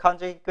beat the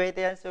conjugate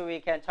gradient, so we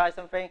can try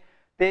something.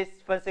 This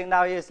function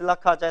now is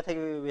not quadratic,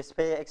 we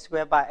replace x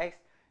squared by x.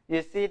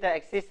 You see the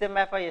existing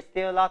method is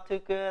still not too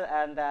good,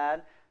 and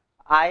then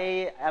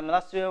I am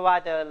not sure why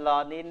the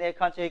nonlinear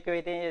conjugate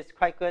gradient is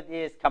quite good. It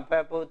is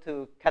comparable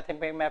to cutting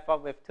plane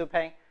method with 2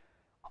 plane.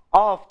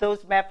 All of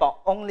those methods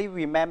only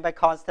remember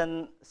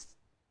constant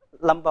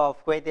number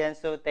of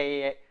gradients, so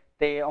they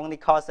only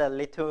cause a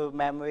little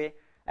memory.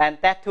 And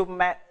that 2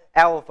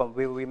 algorithm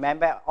will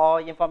remember all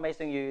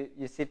information.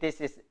 You see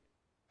this is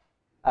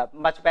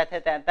much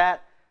better than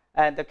that.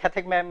 And the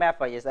cutting plane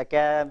method is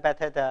again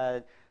better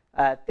than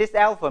this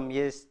algorithm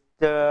is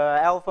the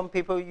algorithm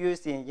people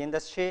use in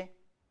industry.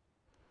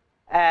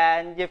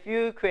 And if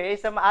you create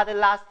some other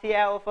last tier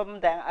algorithm,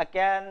 then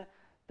again,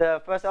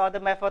 the first order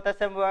method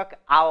doesn't work.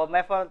 Our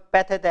method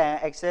better than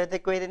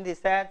asymptotic gradient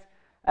descent.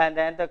 And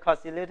then the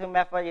cross-diluting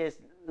method is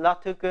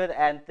not too good,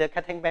 and the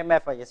cutting plane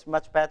method is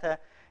much better.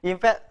 In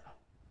fact,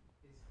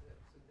 so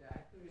the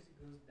accuracy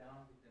goes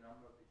down with the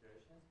number of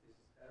iterations. This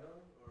is error,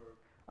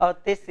 or? Oh,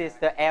 this is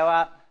the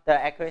error, the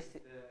accuracy.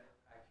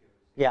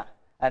 Yeah,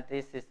 and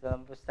this is the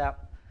number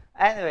step.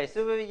 Anyway,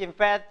 so in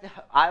fact,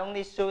 I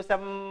only show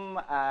some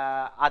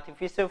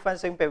artificial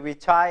function, but we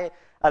try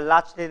a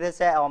large data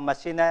set on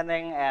machine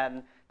learning,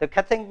 and the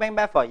cutting plane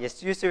method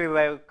is usually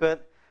very good.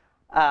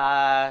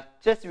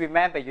 Just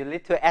remember, you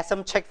need to add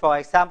some check, for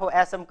example,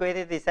 add some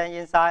gradient descent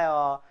inside,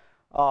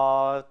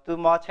 or do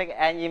more check.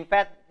 And in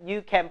fact,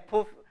 you can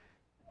prove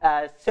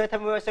a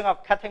certain version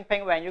of cutting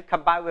plane when you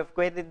combine with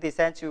gradient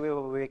descent, you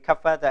will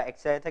recover the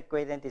asymptotic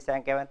gradient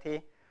descent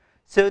guarantee.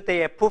 So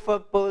they are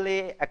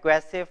provably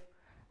aggressive,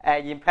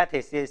 and in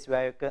practice, it is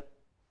very good.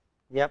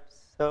 Yep.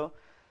 So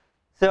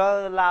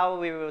now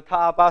we will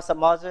talk about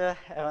submodular,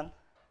 Aaron.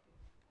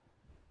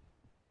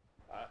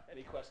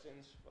 Any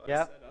questions?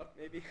 Yeah. Set up,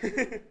 maybe.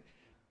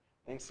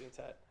 Thanks, Yin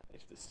Tat. I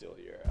have to steal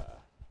your.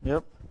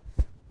 Yep.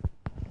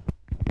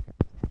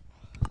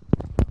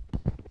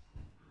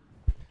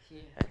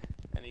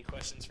 Any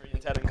questions for Yin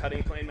Tat on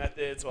cutting plane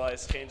methods while I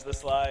change the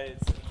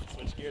slides and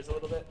switch gears a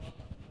little bit?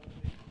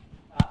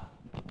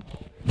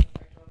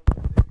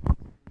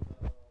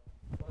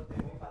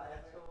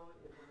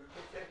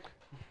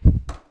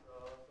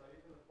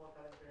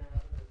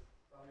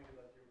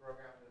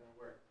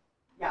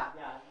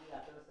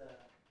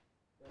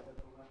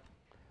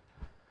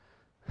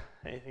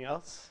 Anything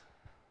else?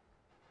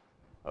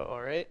 Oh,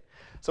 all right.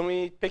 So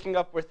me picking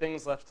up where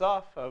things left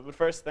off, but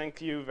first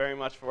thank you very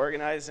much for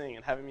organizing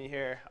and having me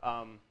here.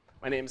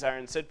 My name is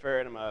Aaron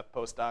Sidford. I'm a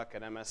postdoc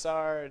at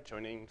MSR,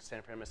 joining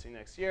Stanford MSc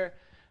next year.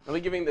 I'll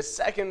be giving the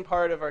second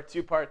part of our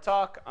 2-part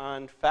talk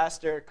on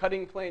faster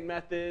cutting plane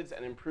methods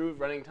and improved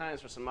running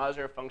times for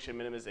submodular function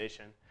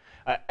minimization.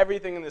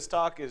 Everything in this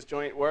talk is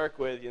joint work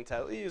with Yin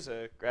Tat Lee, who's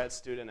a grad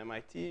student at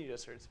MIT, you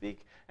just heard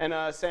speak,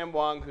 and Sam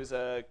Wong, who's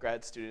a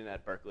grad student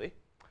at Berkeley.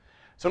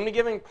 So I'm going to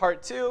be giving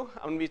part 2.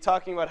 I'm going to be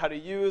talking about how to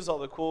use all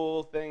the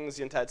cool things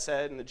Yin Tat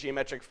said and the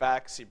geometric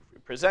facts he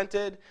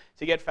presented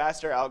to get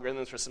faster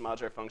algorithms for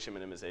submodular function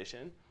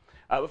minimization.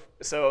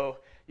 So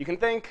you can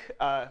think,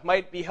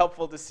 might be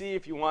helpful to see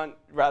if you want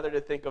rather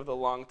to think of the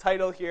long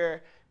title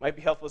here. Might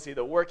be helpful to see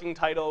the working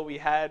title we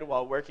had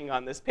while working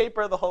on this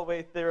paper the whole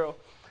way through.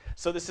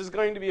 So this is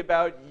going to be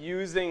about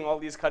using all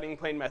these cutting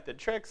plane method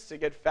tricks to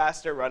get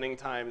faster running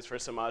times for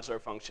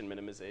submodular function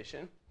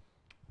minimization.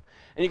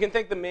 And you can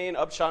think the main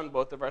upshot in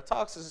both of our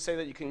talks is to say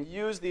that you can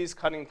use these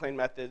cutting plane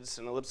methods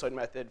and ellipsoid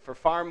method for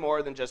far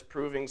more than just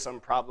proving some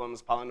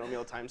problems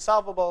polynomial time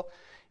solvable.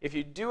 If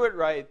you do it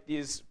right,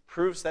 these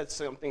proofs that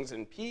something's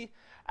in P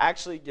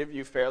actually give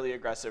you fairly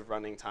aggressive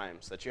running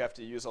times that you have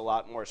to use a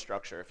lot more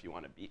structure if you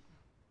want to beat.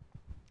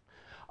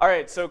 All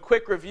right, so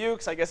quick review,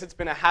 because I guess it's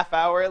been a half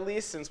hour at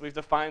least since we've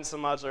defined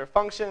some modular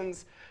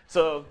functions.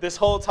 So this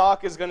whole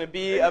talk is going to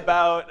be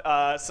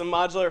about some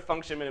modular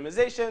function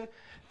minimization.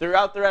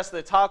 Throughout the rest of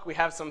the talk, we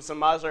have some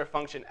modular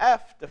function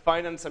f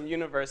defined on some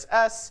universe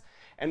S,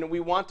 and we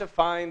want to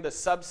find the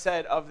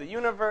subset of the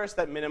universe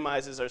that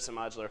minimizes our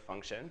submodular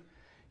function.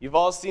 You've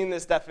all seen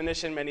this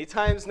definition many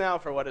times now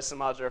for what a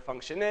submodular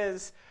function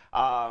is.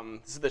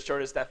 This is the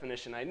shortest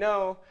definition I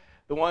know.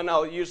 The one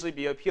I'll usually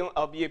be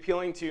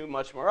appealing to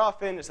much more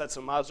often is that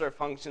submodular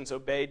functions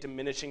obey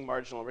diminishing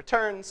marginal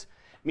returns,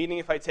 meaning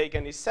if I take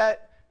any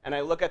set, and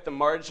I look at the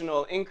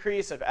marginal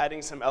increase of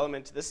adding some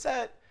element to the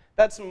set,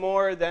 that's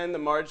more than the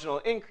marginal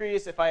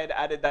increase if I had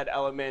added that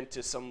element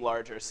to some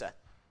larger set.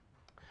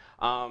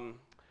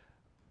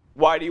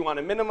 Why do you want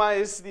to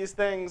minimize these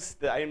things?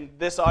 In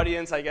this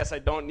audience, I guess I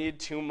don't need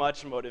too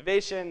much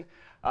motivation.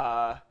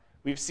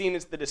 We've seen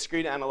it's the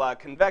discrete analog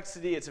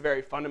convexity. It's a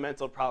very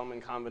fundamental problem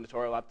in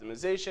combinatorial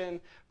optimization.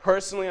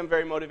 Personally, I'm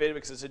very motivated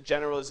because it's a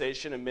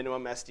generalization of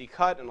minimum SD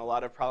cut and a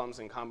lot of problems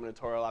in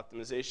combinatorial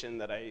optimization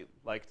that I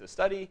like to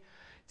study.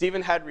 It's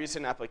even had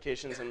recent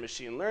applications in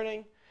machine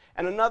learning.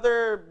 And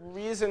another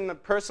reason,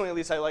 personally at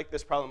least, I like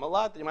this problem a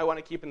lot that you might want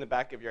to keep in the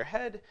back of your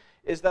head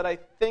is that I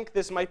think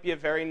this might be a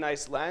very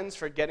nice lens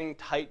for getting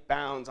tight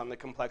bounds on the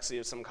complexity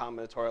of some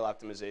combinatorial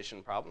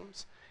optimization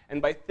problems.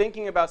 And by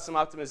thinking about some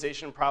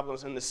optimization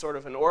problems in this sort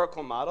of an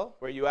oracle model,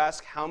 where you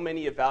ask how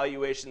many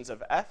evaluations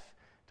of f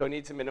do I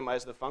need to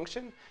minimize the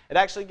function, it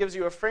actually gives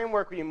you a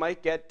framework where you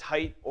might get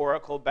tight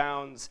oracle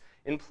bounds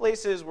in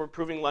places where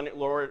proving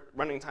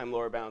running time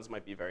lower bounds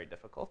might be very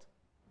difficult.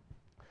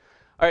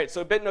 All right,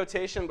 so a bit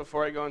notation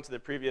before I go into the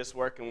previous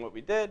work and what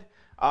we did.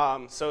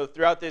 So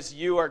throughout this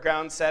U, our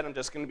ground set, I'm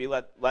just going to be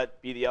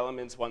let be the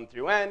elements 1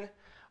 through n.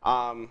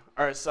 Our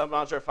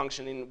submodular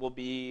function will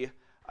be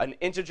an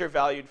integer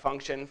valued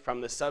function from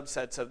the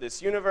subsets of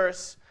this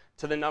universe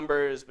to the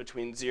numbers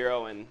between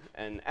 0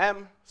 and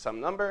m,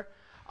 some number.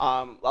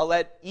 I'll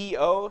let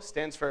EO,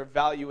 stands for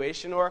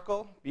evaluation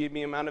oracle, be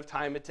the amount of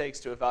time it takes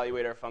to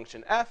evaluate our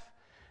function f.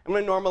 I'm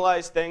going to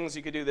normalize things.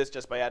 You could do this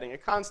just by adding a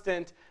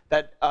constant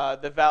that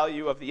the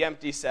value of the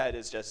empty set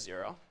is just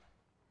 0.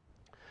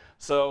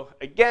 So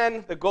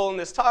again, the goal in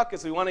this talk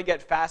is we want to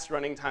get fast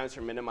running times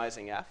for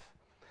minimizing f.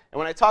 And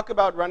when I talk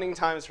about running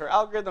times for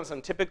algorithms,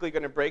 I'm typically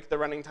going to break the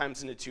running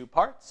times into 2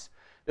 parts.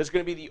 There's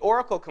going to be the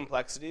oracle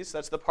complexity, so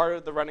that's the part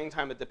of the running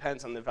time that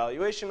depends on the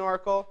evaluation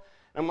oracle.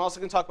 And I'm also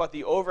going to talk about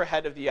the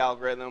overhead of the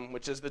algorithm,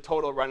 which is the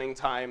total running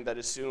time that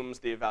assumes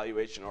the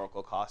evaluation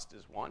oracle cost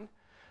is 1.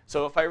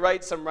 So if I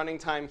write some running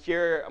time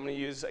here, I'm going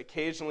to use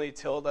occasionally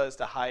tildes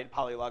to hide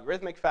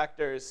polylogarithmic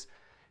factors.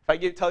 If I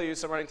tell you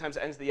some running times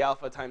n to the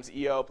alpha times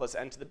EO plus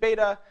n to the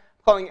beta,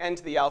 I'm calling n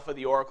to the alpha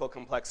the oracle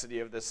complexity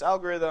of this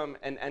algorithm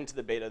and n to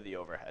the beta the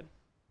overhead.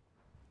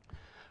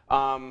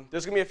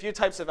 There's going to be a few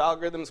types of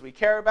algorithms we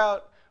care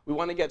about. We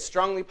want to get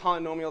strongly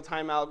polynomial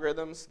time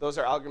algorithms. Those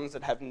are algorithms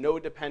that have no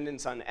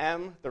dependence on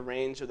m, the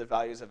range of the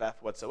values of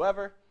f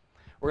whatsoever.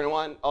 We're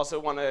going to also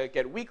want to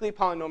get weakly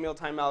polynomial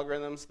time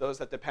algorithms, those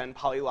that depend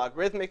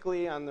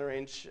polylogarithmically on the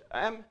range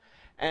m.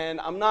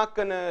 And I'm not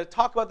going to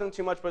talk about them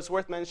too much, but it's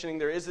worth mentioning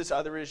there is this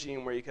other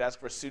regime where you could ask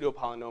for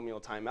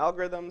pseudo-polynomial time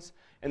algorithms,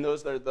 and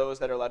those are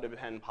allowed to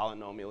depend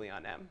polynomially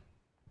on m.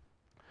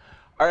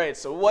 All right,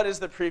 so what is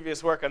the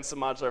previous work on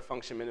submodular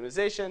function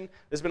minimization?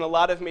 There's been a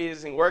lot of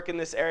amazing work in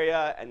this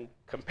area, and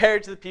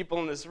compared to the people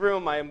in this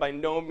room, I am by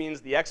no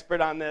means the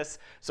expert on this.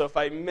 So if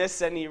I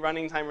miss any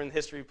running time in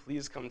history,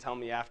 please come tell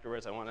me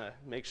afterwards. I want to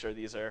make sure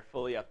these are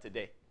fully up to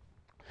date.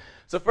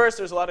 So first,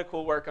 there's a lot of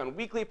cool work on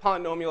weakly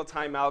polynomial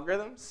time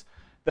algorithms.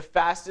 The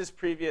fastest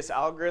previous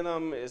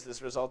algorithm is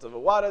this result of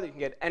Iwata. You can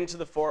get n to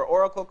the 4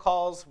 oracle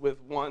calls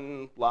with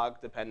 1 log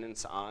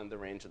dependence on the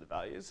range of the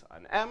values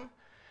on m.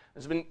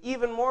 There's been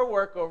even more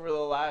work over the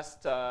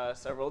last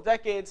several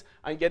decades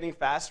on getting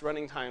fast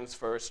running times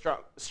for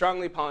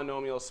strongly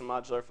polynomial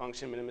submodular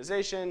function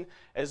minimization,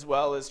 as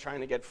well as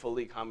trying to get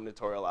fully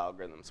combinatorial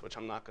algorithms, which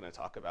I'm not going to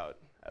talk about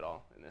at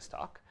all in this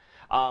talk.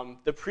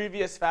 The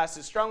previous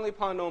fastest strongly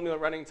polynomial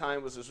running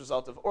time was as a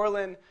result of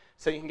Orlin.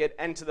 So you can get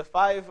n to the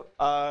 5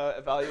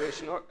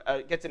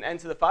 gets an n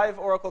to the 5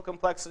 oracle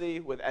complexity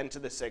with n to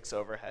the 6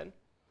 overhead.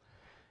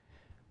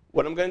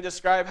 What I'm going to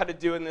describe how to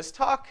do in this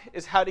talk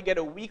is how to get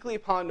a weakly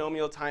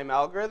polynomial time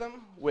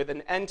algorithm with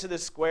an n to the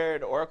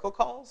squared oracle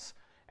calls,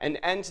 and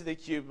n to the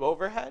cubed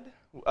overhead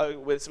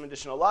with some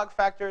additional log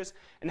factors,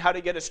 and how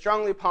to get a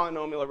strongly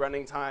polynomial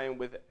running time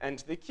with n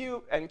to the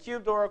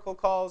cubed oracle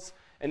calls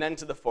and n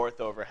to the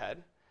 4th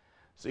overhead.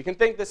 So you can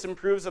think this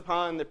improves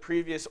upon the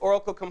previous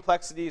oracle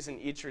complexities in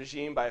each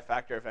regime by a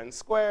factor of n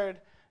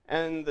squared,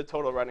 and the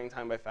total running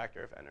time by a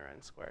factor of n or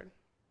n squared.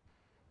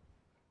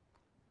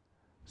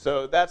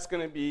 So that's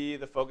going to be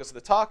the focus of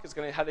the talk, is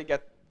going to how to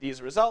get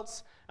these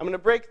results. I'm going to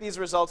break these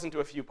results into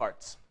a few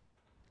parts.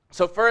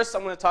 So first,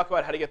 I'm going to talk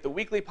about how to get the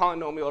weakly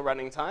polynomial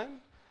running time.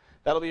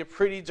 That'll be a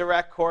pretty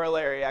direct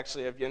corollary,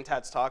 actually, of Yin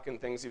Tat's talk and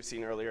things you've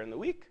seen earlier in the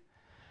week.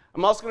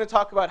 I'm also going to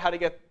talk about how to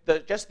get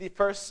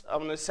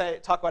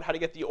talk about how to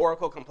get the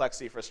oracle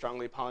complexity for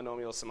strongly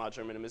polynomial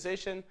submodular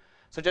minimization.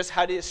 So just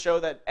how do you show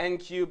that n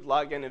cubed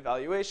log n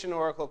evaluation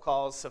oracle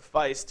calls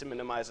suffice to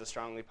minimize a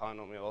strongly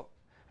polynomial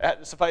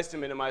suffice to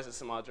minimize a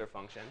submodular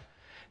function.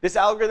 This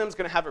algorithm is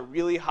going to have a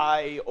really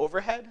high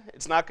overhead.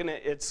 It's not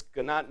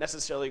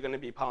necessarily going to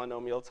be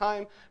polynomial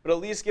time, but at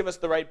least give us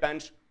the right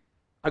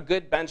a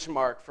good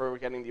benchmark for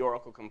getting the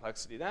oracle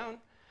complexity down.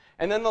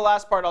 And then the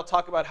last part, I'll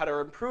talk about how to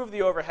improve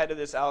the overhead of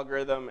this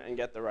algorithm and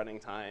get the running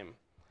time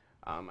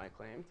I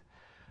claimed.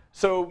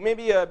 So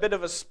maybe a bit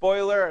of a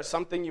spoiler or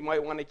something you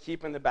might want to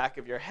keep in the back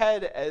of your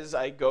head as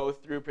I go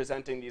through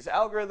presenting these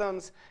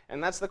algorithms,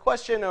 and that's the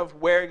question of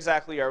where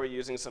exactly are we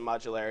using some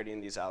modularity in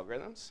these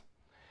algorithms.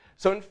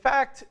 So in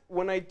fact,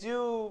 when I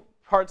do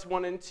parts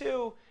 1 and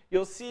 2,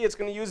 you'll see it's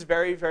going to use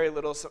very, very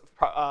little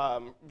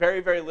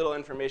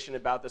information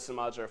about the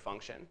submodular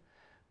function.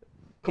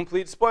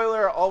 Complete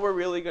spoiler, all we're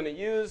really going to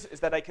use is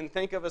that I can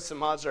think of a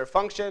submodular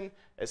function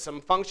as some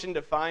function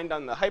defined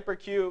on the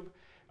hypercube,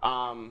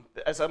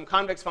 as some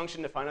convex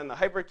function defined on the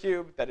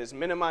hypercube that is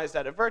minimized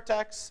at a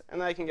vertex,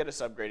 and that I can get a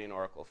subgradient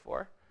oracle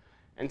for.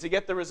 And to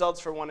get the results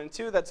for 1 and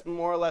 2, that's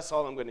more or less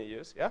all I'm going to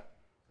use. Yeah?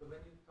 So when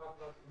you talk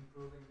about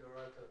improving the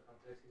oracle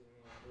complexity,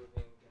 you mean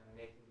improving and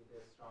making it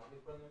a strongly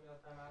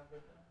polynomial time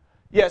algorithm?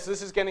 Yes,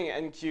 this is getting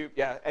n cubed,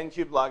 yeah, n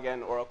cubed log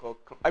n oracle.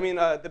 I mean,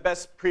 the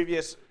best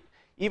previous,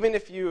 even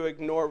if you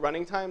ignore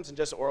running times and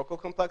just oracle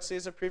complexity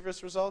as a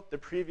previous result, the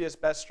previous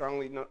best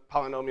strongly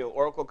polynomial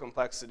oracle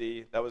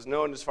complexity that was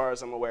known as far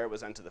as I'm aware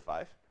was n to the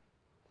 5.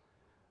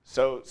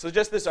 So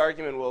just this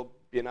argument will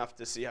be enough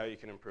to see how you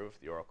can improve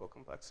the oracle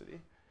complexity.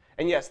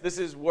 And yes, this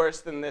is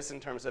worse than this in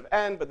terms of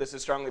n, but this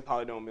is strongly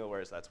polynomial,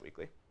 whereas that's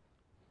weakly.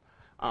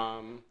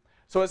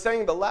 So I was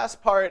saying the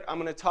last part, I'm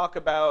going to talk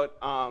about,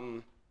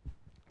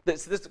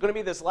 this is going to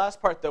be this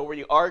last part, though, where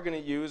you are going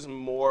to use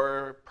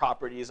more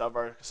properties of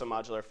our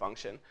submodular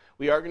function.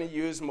 We are going to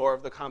use more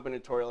of the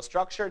combinatorial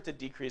structure to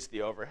decrease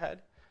the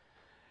overhead.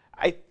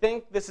 I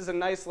think this is a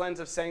nice lens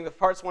of saying the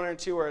parts 1 and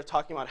 2 are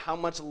talking about how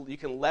much you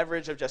can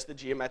leverage of just the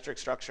geometric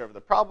structure of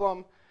the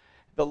problem.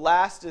 The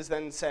last is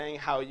then saying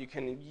how you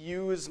can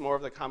use more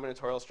of the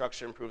combinatorial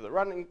structure to improve the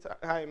running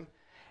time.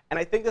 And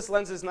I think this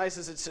lens is nice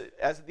as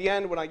at the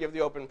end when I give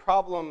the open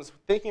problems,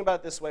 thinking about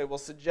it this way will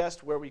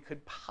suggest where we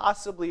could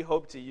possibly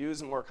hope to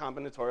use more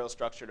combinatorial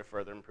structure to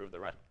further improve the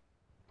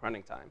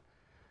running time.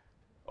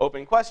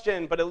 Open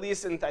question, but at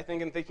least I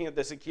think in thinking of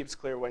this, it keeps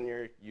clear when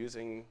you're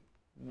using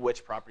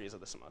which properties of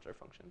the submodular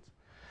functions.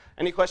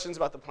 Any questions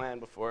about the plan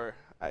before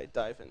I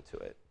dive into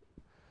it?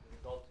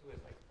 Result 2 is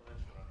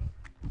exponential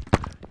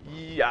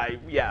running.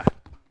 Yeah.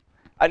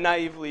 I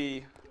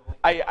naively,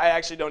 I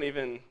actually don't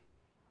even,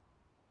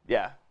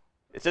 yeah.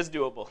 It's just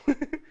doable.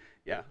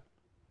 Yeah.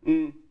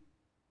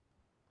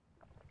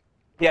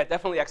 Yeah,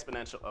 definitely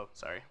exponential. Oh,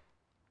 sorry.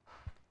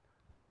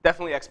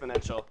 Definitely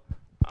exponential.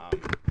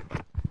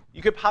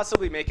 You could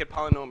possibly make it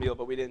polynomial,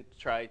 but we didn't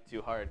try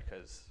too hard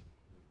because,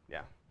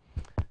 yeah.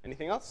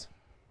 Anything else?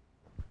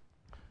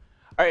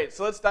 All right,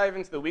 so let's dive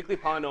into the weekly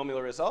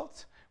polynomial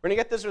result. We're going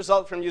to get this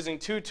result from using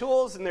 2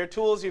 tools, and they're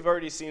tools you've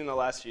already seen in the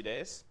last few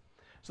days.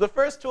 So the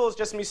first tool is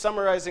just me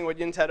summarizing what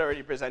Yin Tat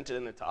already presented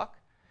in the talk.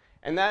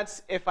 And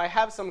that's if I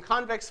have some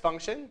convex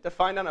function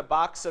defined on a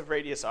box of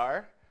radius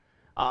r.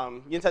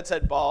 Yin Tat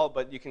said ball,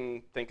 but you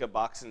can think of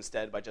box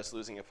instead by just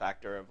losing a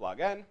factor of log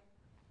n.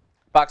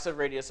 Box of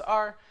radius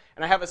r,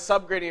 and I have a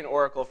subgradient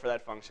oracle for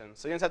that function.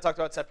 So Yin Tat talked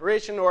about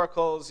separation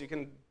oracles.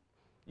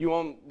 You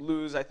won't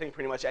lose, I think,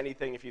 pretty much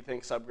anything if you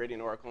think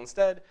subgradient oracle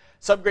instead.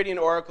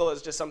 Subgradient oracle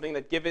is just something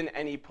that given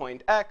any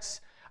point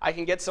x, I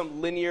can get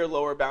some linear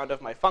lower bound of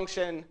my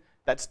function.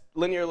 That's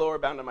linear lower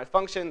bound of my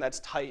function that's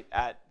tight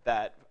at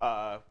that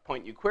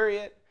point you query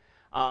it.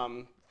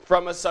 From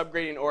a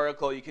subgradient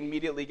oracle, you can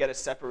immediately get a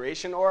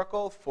separation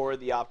oracle for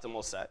the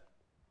optimal set.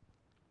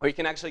 Or you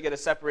can actually get a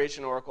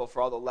separation oracle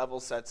for all the level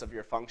sets of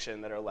your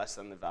function that are less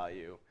than the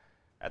value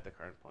at the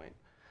current point.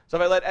 So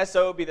if I let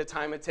SO be the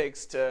time it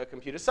takes to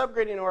compute a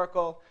subgradient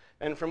oracle,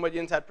 then from what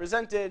Yin Tat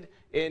presented,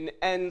 in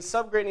n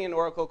subgradient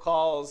oracle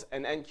calls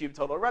and n cubed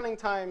total running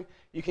time,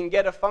 you can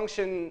get a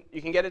function, you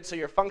can get it to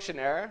your function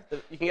error.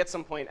 You can get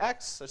some point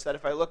x, such that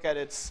if I look at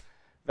its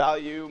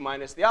value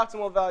minus the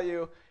optimal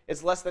value,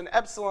 it's less than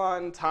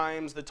epsilon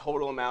times the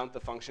total amount the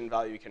function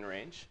value can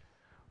range.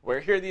 Where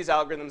here these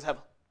algorithms have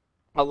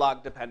a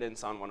log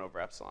dependence on 1 over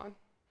epsilon.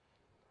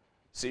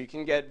 So you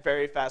can get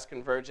very fast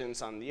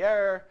convergence on the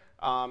error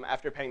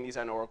after paying these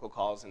n oracle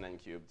calls and n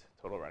cubed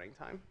total running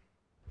time.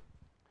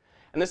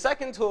 And the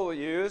second tool we'll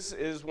use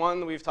is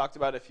one that we've talked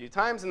about a few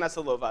times, and that's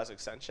the Lovász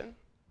extension.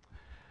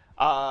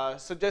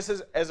 So just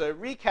as a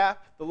recap,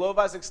 the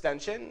Lovász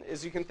extension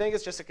is, you can think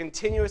it's just a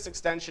continuous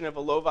extension of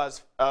a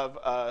Lovász of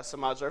a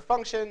submodular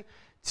function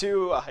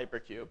to a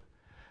hypercube.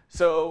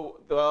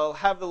 So they'll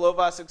have the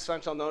Lovász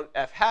extension note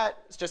f hat.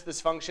 It's just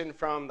this function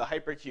from the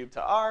hypercube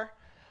to R.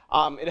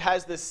 It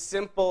has this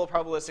simple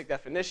probabilistic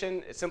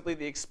definition. It's simply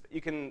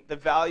the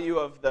value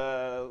of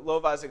the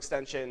Lovász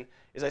extension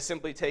is I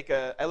simply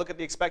I look at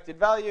the expected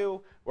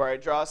value where I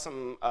draw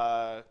some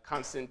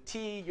constant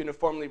t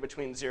uniformly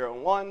between 0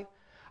 and 1.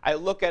 I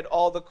look at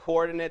all the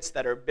coordinates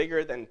that are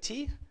bigger than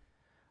t.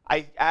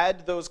 I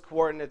add those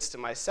coordinates to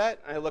my set,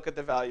 and I look at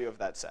the value of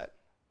that set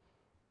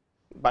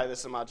by the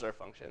submodular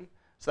function.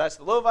 So that's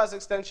the Lovász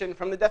extension.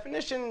 From the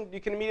definition, you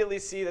can immediately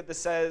see that this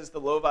says the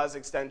Lovász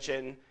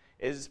extension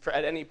is for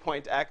at any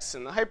point x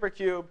in the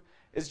hypercube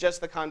is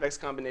just the convex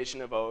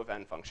combination of O of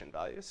n function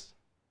values.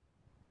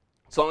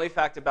 So the only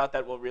fact about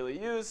that we'll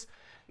really use,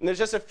 and there's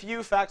just a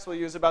few facts we'll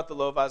use about the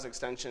Lovász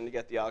extension to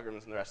get the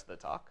algorithms and the rest of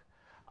the talk.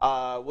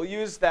 we'll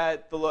use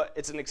that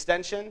it's an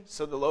extension,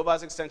 so the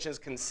Lovász extension is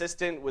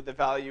consistent with the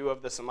value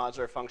of the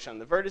submodular function on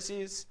the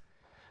vertices.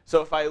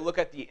 So if I look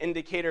at the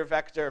indicator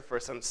vector for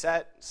some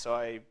set, so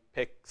I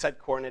pick set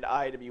coordinate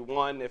I to be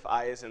 1 if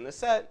I is in the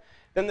set,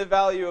 then the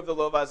value of the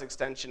Lovász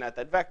extension at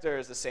that vector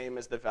is the same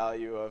as the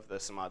value of the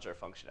submodular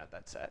function at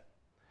that set.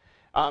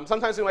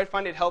 Sometimes we might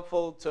find it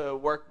helpful to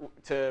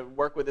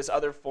work with this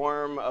other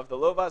form of the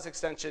Lovász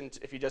extension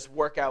if you just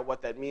work out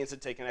what that means to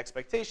take an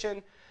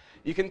expectation.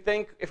 You can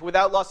think, if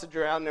without loss of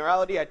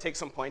generality, I take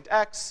some point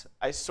x,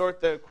 I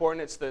sort the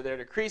coordinates so they're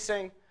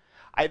decreasing.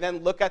 I then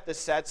look at the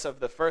sets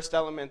of the first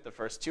element, the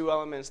first 2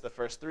 elements, the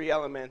first 3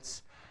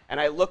 elements, and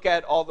I look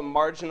at all the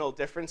marginal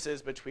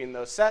differences between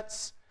those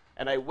sets,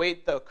 and I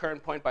weight the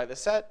current point by the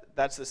set.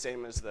 That's the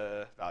same as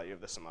the value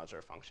of the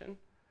submodular function.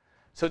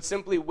 So it's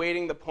simply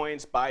weighting the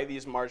points by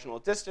these marginal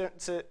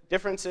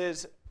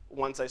differences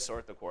once I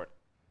sort the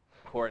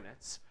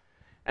coordinates.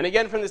 And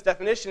again, from this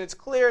definition, it's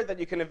clear that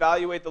you can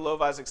evaluate the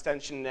Lovász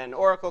extension in n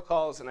oracle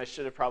calls, and I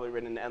should have probably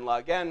written n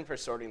log n for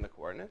sorting the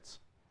coordinates.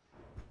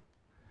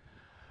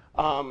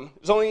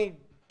 There's only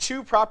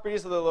 2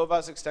 properties of the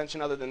Lovász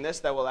extension other than this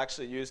that we'll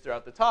actually use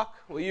throughout the talk.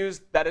 We'll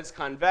use that it's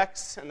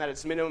convex and that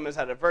its minimum is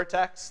at a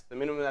vertex. The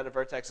minimum at a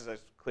vertex is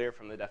clear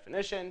from the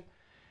definition.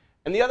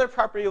 And the other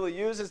property we'll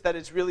use is that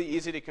it's really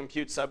easy to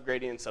compute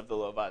subgradients of the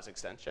Lovász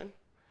extension.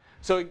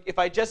 So if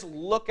I just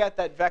look at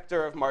that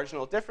vector of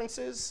marginal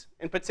differences,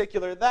 in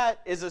particular,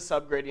 that is a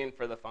subgradient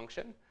for the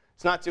function.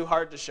 It's not too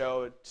hard to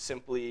show, it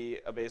simply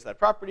obeys that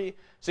property.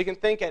 So you can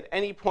think at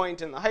any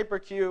point in the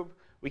hypercube,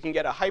 we can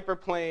get a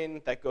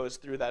hyperplane that goes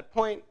through that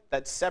point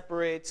that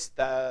separates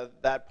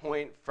that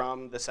point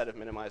from the set of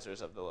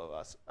minimizers of the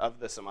Lovász, of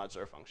the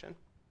submodular function.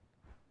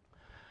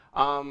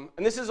 And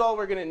this is all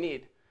we're going to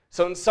need.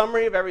 So in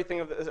summary of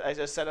everything I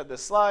just said at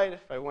this slide,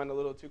 if I went a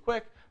little too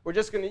quick, we're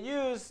just going to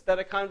use that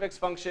a convex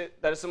function,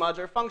 that a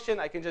submodular function,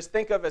 I can just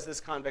think of as this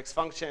convex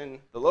function,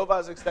 the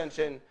Lovász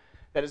extension,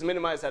 that is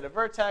minimized at a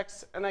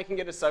vertex, and I can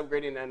get a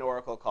subgradient n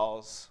oracle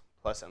calls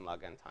plus n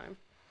log n time.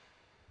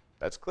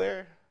 That's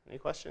clear? Any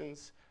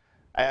questions?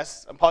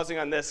 I'm pausing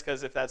on this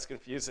because if that's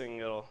confusing,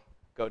 it'll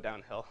go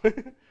downhill.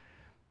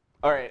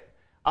 All right.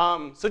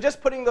 So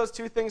just putting those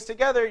 2 things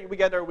together, we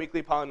get our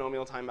weakly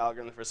polynomial time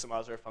algorithm for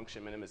submodular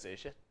function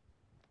minimization.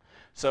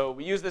 So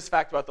we use this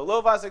fact about the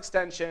Lovász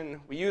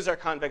extension. We use our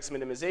convex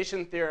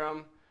minimization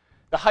theorem.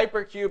 The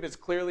hypercube is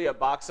clearly a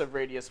box of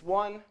radius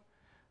 1.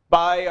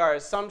 By our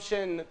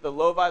assumption, the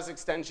Lovász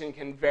extension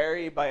can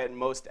vary by at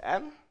most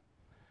m.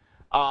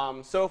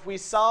 So if we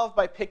solve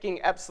by picking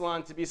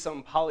epsilon to be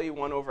some poly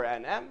 1 over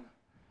nm,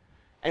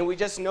 and we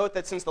just note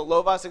that since the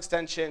Lovász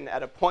extension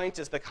at a point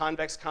is the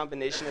convex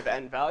combination of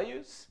n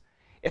values,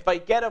 if I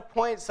get a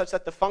point such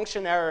that the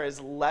function error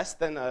is less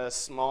than a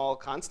small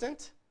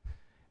constant,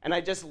 and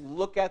I just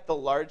look at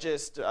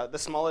the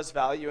smallest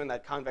value in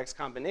that convex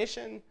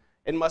combination,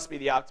 it must be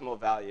the optimal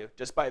value,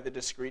 just by the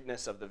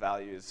discreteness of the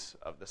values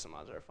of the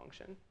submodular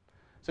function.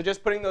 So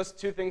just putting those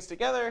 2 things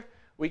together,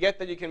 we get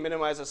that you can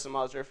minimize a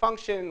submodular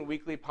function,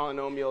 weakly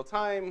polynomial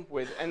time,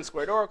 with n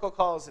squared oracle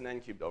calls and n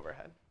cubed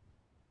overhead.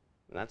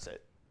 And that's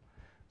it.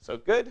 So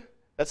good.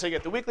 That's how you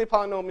get the weakly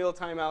polynomial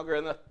time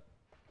algorithm.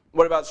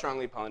 What about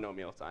strongly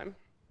polynomial time?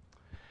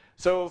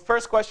 So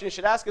first question you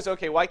should ask is,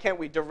 OK, why can't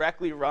we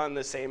directly run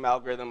the same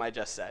algorithm I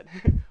just said?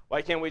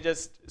 Why can't we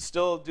just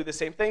still do the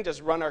same thing,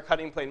 just run our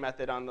cutting plane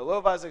method on the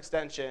Lovász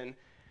extension?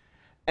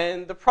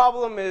 And the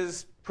problem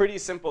is pretty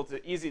simple,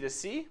 easy to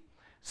see.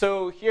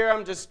 So here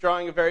I'm just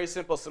drawing a very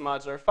simple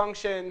submodular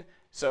function.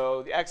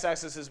 So the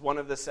x-axis is one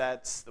of the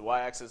sets. The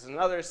y-axis is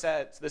another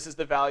set. So this is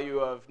the value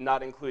of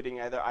not including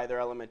either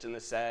element in the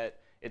set.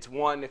 It's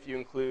 1 if you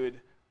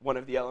include one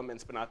of the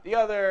elements but not the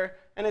other.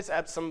 And it's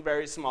some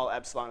very small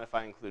epsilon if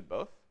I include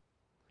both.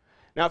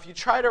 Now, if you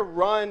try to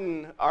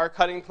run our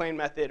cutting plane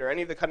method or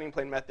any of the cutting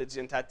plane methods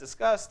Yin Tat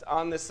discussed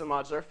on this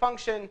submodular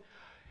function,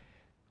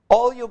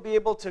 all you'll be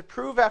able to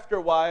prove after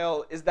a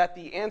while is that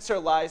the answer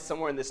lies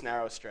somewhere in this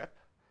narrow strip.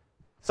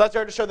 So that's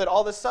to show that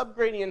all the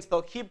subgradients,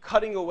 they'll keep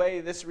cutting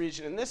away this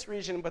region and this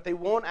region, but they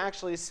won't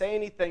actually say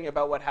anything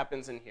about what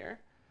happens in here.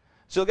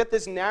 So you'll get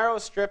this narrow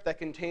strip that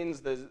contains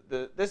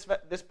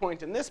this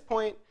point and this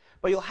point,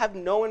 but you'll have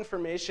no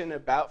information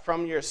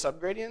from your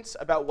subgradients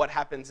about what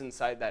happens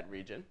inside that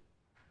region.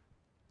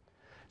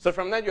 So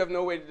from that, you have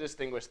no way to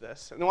distinguish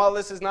this. And while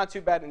this is not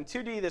too bad in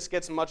 2D, this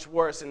gets much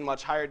worse in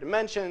much higher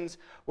dimensions,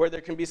 where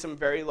there can be some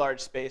very large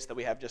space that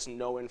we have just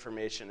no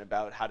information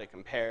about how to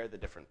compare the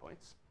different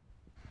points.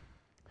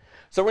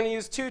 So we're going to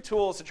use 2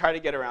 tools to try to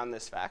get around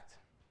this fact.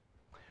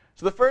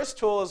 So the first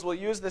tool is we'll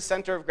use the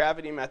center of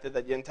gravity method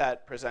that Yin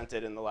Tat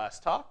presented in the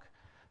last talk.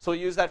 So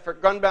we'll use that for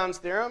Grunbaum's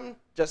theorem,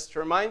 just to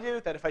remind you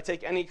that if I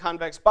take any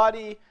convex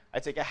body, I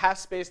take a half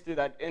space through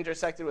that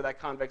intersected with that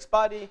convex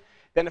body,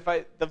 then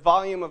the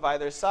volume of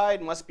either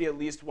side must be at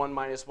least 1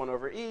 minus 1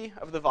 over e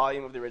of the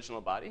volume of the original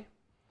body.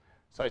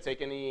 So I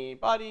take any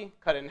body,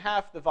 cut it in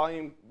half, the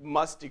volume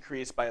must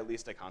decrease by at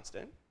least a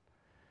constant.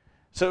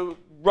 So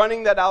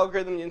running that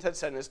algorithm Yin Tat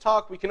said in his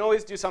talk, we can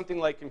always do something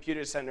like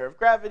computer center of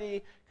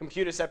gravity,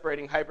 computer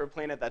separating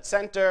hyperplane at that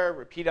center,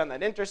 repeat on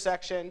that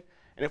intersection.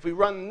 And if we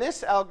run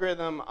this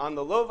algorithm on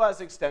the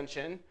Lovász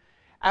extension,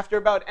 after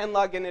about n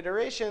log n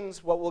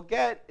iterations, what we'll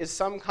get is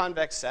some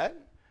convex set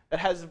that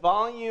has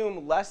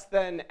volume less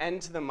than n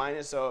to the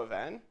minus O of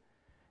n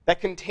that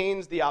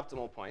contains the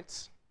optimal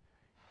points.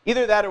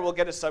 Either that or we'll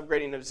get a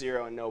subgradient of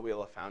 0 and know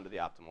we'll have found the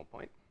optimal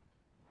point.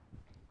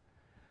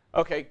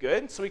 Okay,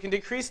 good. So we can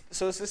decrease,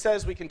 so this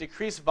says we can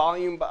decrease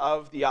volume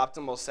of the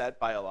optimal set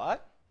by a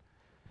lot.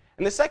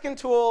 And the second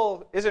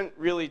tool isn't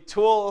really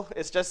tool,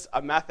 it's just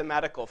a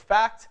mathematical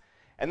fact,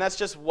 and that's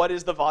just what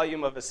is the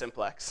volume of a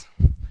simplex.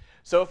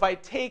 So if I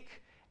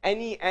take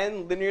any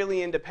n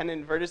linearly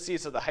independent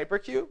vertices of the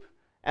hypercube,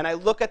 and I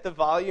look at the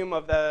volume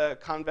of the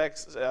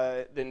convex,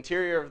 the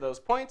interior of those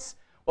points,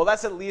 well,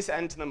 that's at least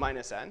n to the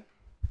minus n.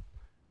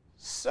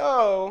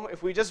 So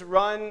if we just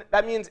run,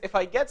 that means if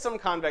I get some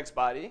convex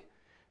body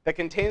that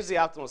contains the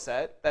optimal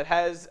set, that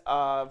has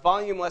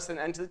volume less than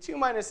n to the 2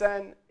 minus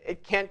n,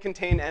 it can't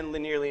contain n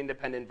linearly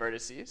independent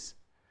vertices.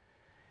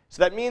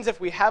 So that means if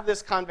we have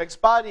this convex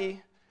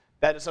body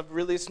that is of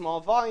really small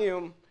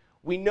volume,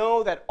 we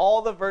know that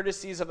all the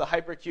vertices of the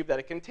hypercube that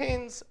it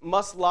contains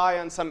must lie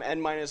on some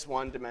n minus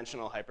 1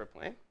 dimensional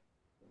hyperplane.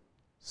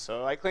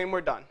 So I claim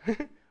we're done.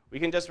 We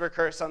can just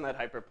recurse on that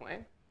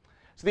hyperplane.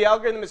 So the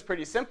algorithm is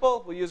pretty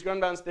simple. We'll use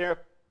Grunbaum's theorem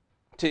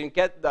to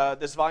get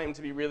this volume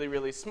to be really,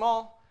 really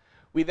small.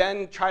 We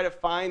then try to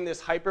find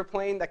this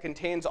hyperplane that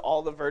contains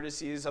all the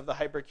vertices of the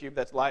hypercube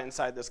that lie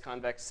inside this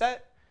convex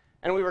set,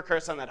 and we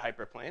recurse on that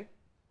hyperplane.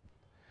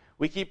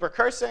 We keep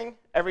recursing.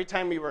 Every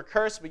time we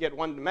recurse, we get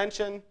one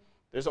dimension.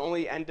 There's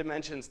only n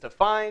dimensions to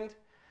find.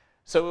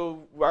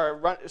 So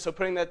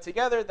putting that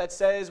together, that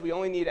says we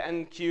only need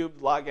n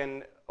cubed log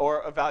n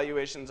or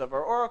evaluations of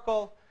our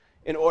oracle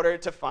in order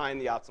to find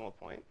the optimal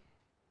point.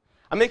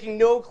 I'm making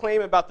no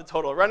claim about the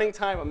total running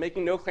time. I'm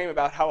making no claim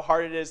about how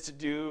hard it is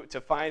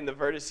to find the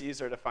vertices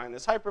or to find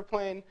this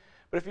hyperplane.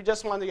 But if you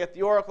just want to get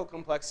the oracle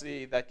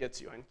complexity, that gets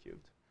you n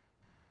cubed.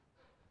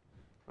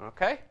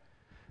 Okay?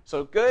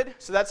 So good.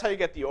 So that's how you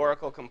get the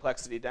oracle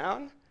complexity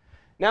down.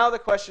 Now the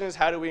question is,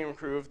 how do we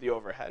improve the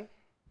overhead?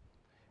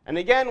 And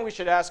again, we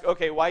should ask,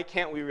 okay, why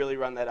can't we really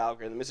run that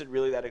algorithm? Is it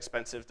really that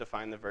expensive to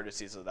find the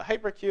vertices of the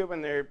hypercube?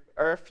 And there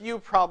are a few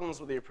problems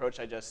with the approach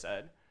I just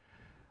said.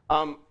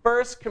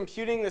 First,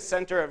 computing the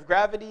center of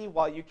gravity,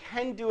 while you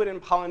can do it in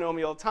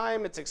polynomial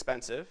time, it's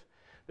expensive.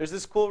 There's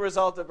this cool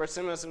result of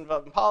Barsimos and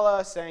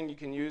Vampala saying you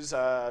can use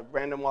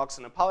random walks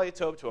in a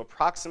polytope to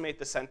approximate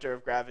the center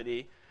of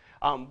gravity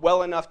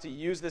well enough to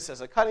use this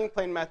as a cutting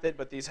plane method,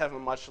 but these have a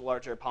much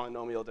larger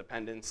polynomial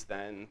dependence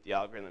than the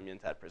algorithm Yin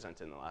Tat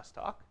presented in the last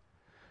talk.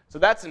 So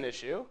that's an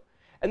issue.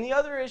 And the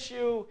other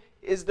issue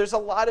is there's a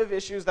lot of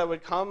issues that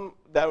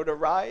would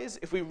arise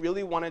if we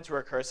really wanted to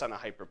recurse on a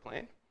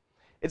hyperplane.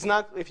 It's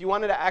not, if you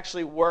wanted to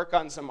actually work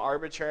on some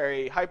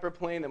arbitrary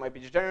hyperplane that might be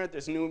degenerate,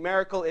 there's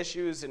numerical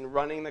issues in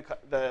running the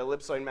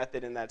ellipsoid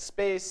method in that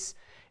space.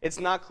 It's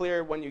not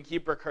clear when you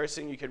keep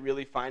recursing you could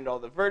really find all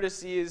the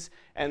vertices,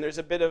 and there's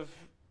a bit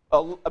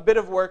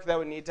of work that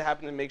would need to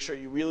happen to make sure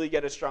you really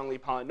get a strongly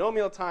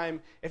polynomial time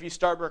if you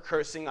start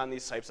recursing on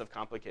these types of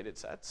complicated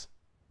sets.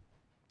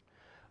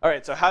 All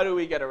right, so how do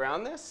we get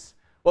around this?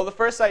 Well, the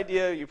first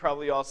idea you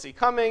probably all see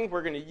coming,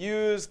 we're going to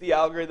use the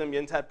algorithm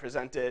Yin Tat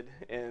presented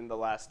in the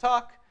last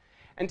talk.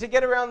 And to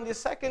get around the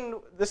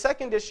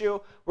second issue,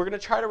 we're going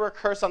to try to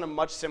recurse on a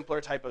much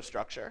simpler type of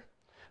structure.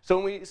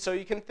 So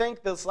you can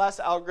think this last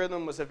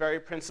algorithm was a very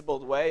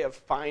principled way of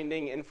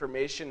finding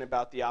information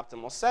about the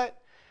optimal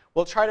set.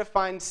 We'll try to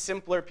find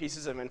simpler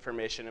pieces of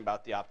information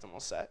about the optimal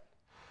set.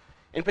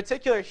 In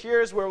particular,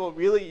 here's where we'll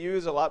really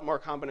use a lot more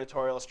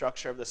combinatorial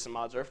structure of the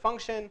Submodular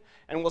function,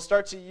 and we'll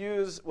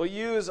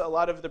use a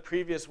lot of the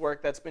previous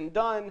work that's been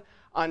done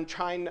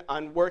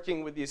on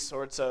working with these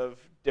sorts of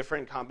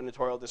different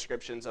combinatorial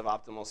descriptions of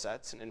optimal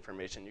sets and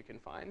information you can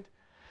find.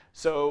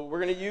 So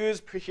we're going to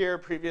use here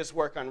previous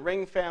work on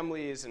ring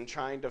families and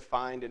trying to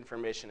find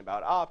information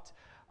about opt.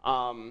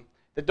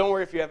 That don't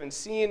worry if you haven't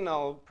seen,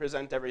 I'll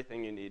present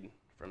everything you need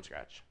from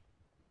scratch.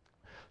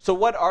 So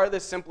what are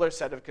the simpler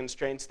set of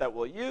constraints that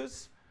we'll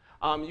use?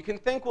 You can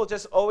think we'll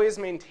just always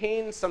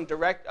maintain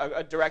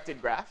a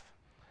directed graph.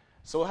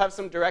 So we'll have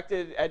some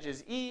directed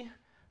edges E.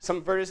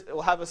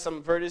 We'll have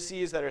some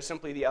vertices that are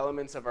simply the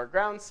elements of our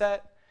ground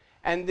set.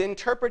 And the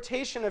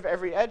interpretation of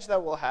every edge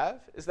that we'll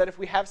have is that if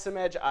we have some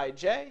edge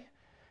ij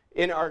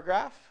in our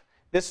graph,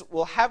 this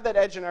will have that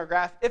edge in our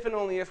graph if and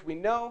only if we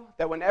know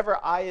that whenever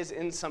I is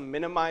in some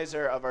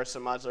minimizer of our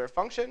Submodular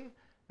function,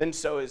 then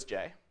so is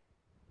j.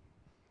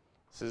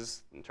 This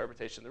is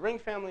interpretation of the ring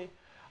family.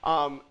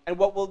 And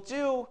what we'll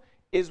do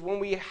is when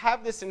we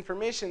have this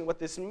information, what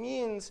this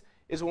means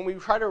is when we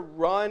try to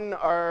run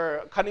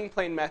our cutting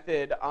plane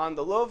method on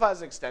the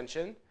Lovász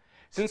extension,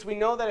 since we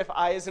know that if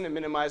I isn't a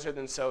minimizer,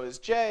 then so is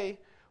j,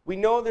 we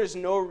know there's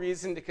no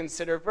reason to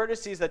consider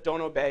vertices that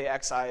don't obey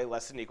xi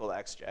less than equal to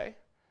xj.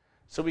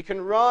 So we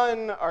can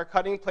run our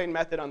cutting plane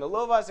method on the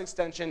Lovász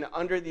extension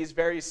under these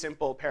very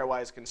simple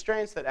pairwise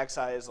constraints that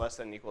xi is less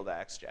than or equal to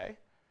xj.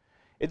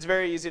 It's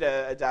very easy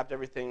to adapt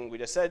everything we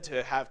just said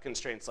to have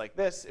constraints like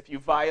this. If you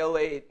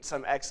violate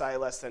some xi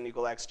less than or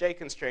equal to xj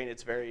constraint,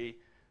 it's very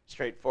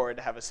straightforward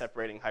to have a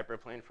separating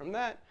hyperplane from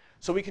that.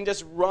 So we can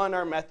just run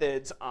our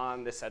methods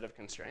on this set of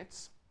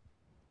constraints.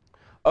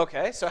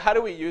 Okay, so how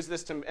do we use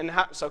this to,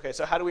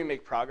 so how do we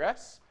make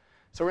progress?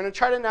 So we're going to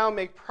try to now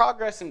make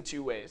progress in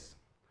 2 ways.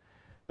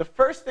 The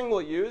first thing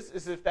we'll use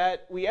is if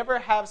that we ever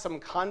have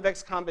some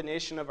convex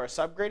combination of our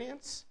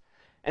subgradients,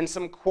 and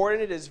some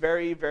coordinate is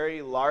very,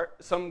 very large,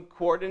 some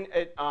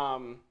coordinate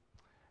in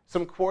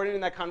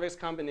that convex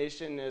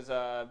combination is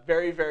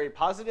very, very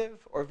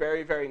positive or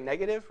very, very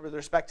negative with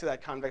respect to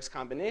that convex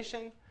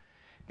combination,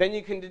 then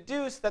you can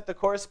deduce that the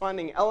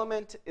corresponding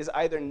element is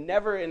either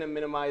never in a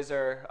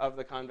minimizer of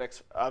the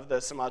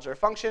submodular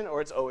function, or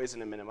it's always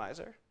in a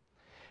minimizer.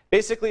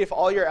 Basically, if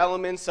all your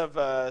elements of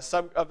the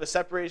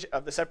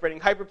separating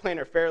hyperplane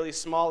are fairly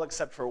small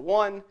except for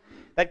one,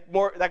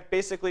 that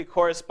basically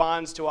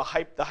corresponds to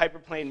the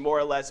hyperplane more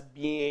or less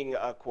being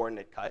a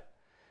coordinate cut.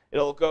 If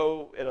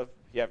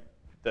you have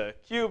the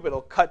cube,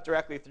 it'll cut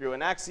directly through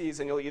an axis,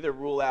 and you'll either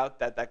rule out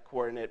that that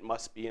coordinate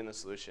must be in the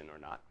solution or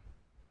not.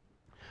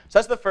 So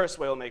that's the first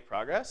way we'll make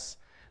progress.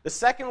 The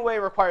second way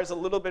requires a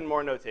little bit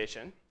more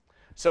notation.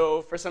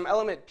 So for some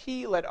element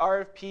p, let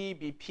R of p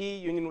be p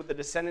union with the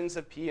descendants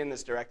of p in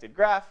this directed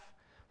graph.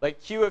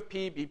 Let Q of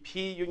p be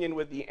p union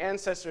with the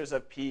ancestors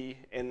of p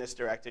in this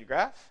directed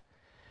graph.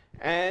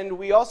 And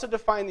we also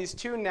define these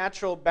 2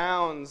 natural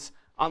bounds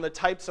on the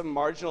types of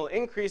marginal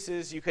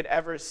increases you could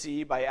ever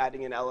see by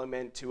adding an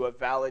element to a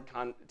valid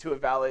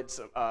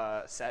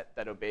set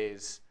that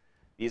obeys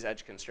these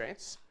edge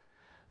constraints.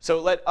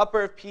 So let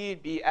upper of p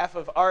be f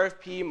of R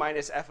of p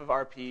minus f of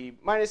Rp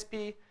minus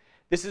p.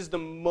 This is the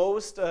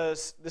most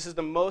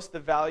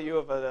the value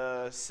of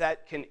a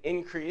set can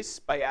increase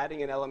by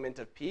adding an element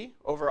of p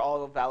over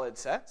all valid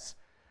sets.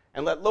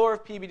 And let lower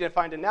of p be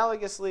defined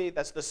analogously.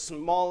 That's the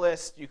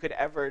smallest you could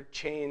ever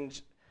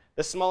change,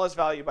 the smallest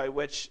value by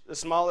which, the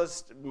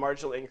smallest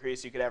marginal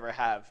increase you could ever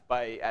have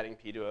by adding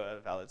p to a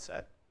valid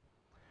set.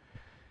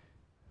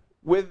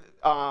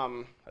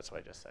 That's what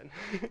I just said.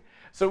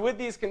 So with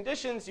these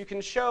conditions, you can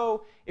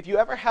show if you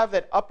ever have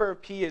that upper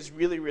p is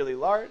really, really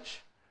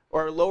large,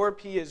 or lower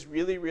p is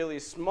really, really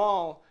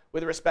small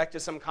with respect to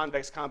some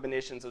convex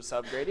combinations of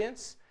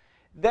subgradients,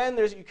 then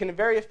you can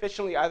very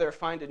efficiently either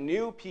find a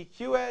new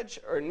PQ edge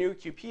or a new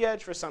QP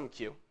edge for some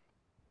Q.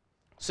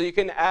 So you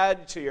can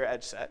add to your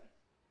edge set.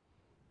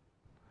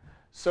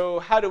 So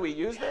how do we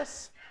use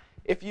this?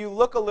 If you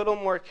look a little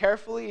more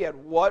carefully at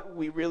what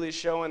we really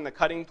show in the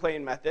cutting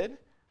plane method,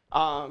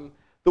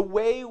 the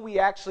way we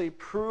actually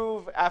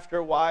prove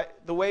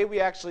the way we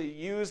actually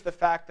use the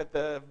fact that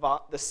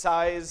the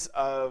size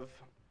of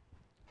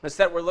the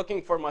set we're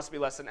looking for must be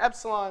less than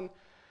epsilon.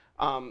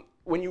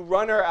 When you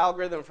run our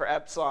algorithm for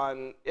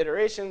epsilon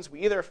iterations,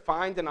 we either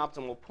find an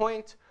optimal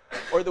point,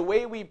 or the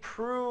way we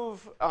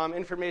prove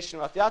information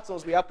about the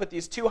optimals, we output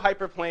these 2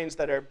 hyperplanes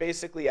that are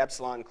basically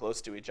epsilon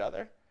close to each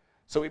other.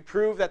 So we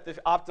prove that the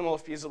optimal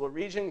feasible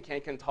region can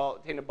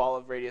contain a ball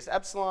of radius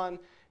epsilon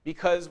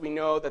because we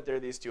know that there are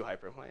these 2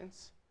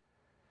 hyperplanes.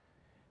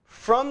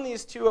 From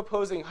these 2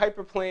 opposing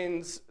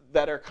hyperplanes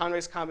that are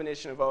convex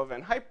combination of O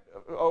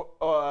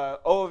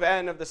of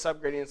n of the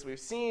subgradients we've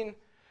seen,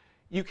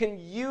 you can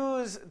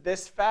use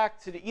this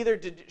fact to either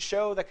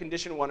show that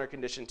condition 1 or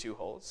condition 2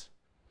 holds.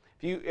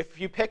 If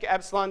you pick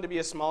epsilon to be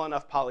a small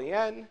enough poly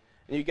n,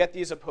 and you get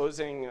these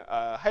opposing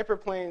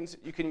hyperplanes,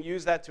 you can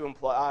use that to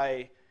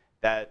imply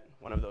that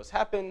one of those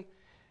happened.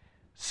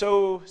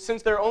 So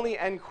since there are only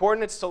n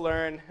coordinates to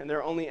learn, and there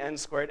are only n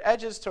squared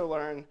edges to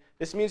learn,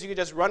 this means you could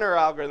just run our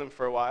algorithm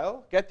for a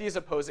while, get these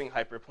opposing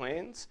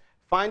hyperplanes,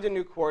 find a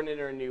new coordinate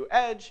or a new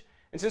edge,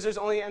 and since there's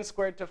only n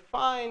squared to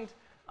find,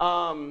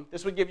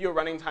 this would give you a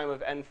running time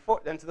of n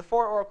to the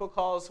 4 oracle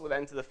calls with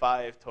n to the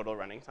 5 total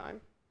running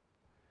time.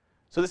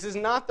 So this is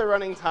not the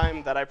running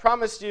time that I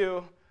promised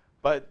you,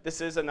 but this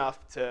is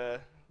enough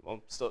to,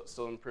 well,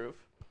 still improve.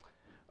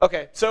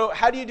 Okay, so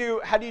how do you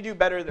do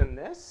better than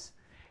this?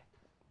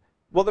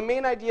 Well, the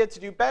main idea to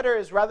do better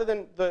is rather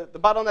than the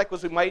bottleneck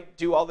was we might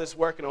do all this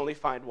work and only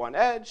find one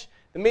edge.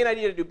 The main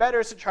idea to do better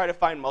is to try to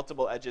find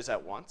multiple edges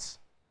at once.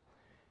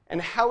 And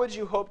how would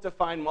you hope to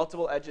find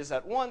multiple edges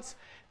at once?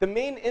 The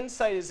main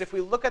insight is if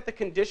we look at the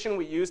condition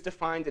we use to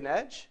find an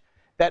edge,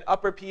 that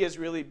upper p is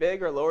really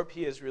big or lower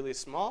p is really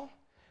small,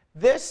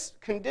 this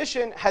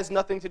condition has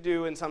nothing to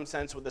do in some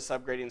sense with the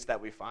subgradients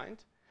that we find.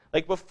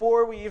 Like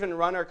before we even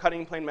run our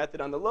cutting plane method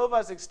on the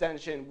Lovász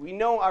extension, we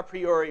know a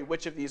priori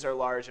which of these are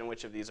large and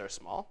which of these are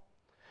small.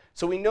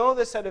 So we know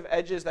the set of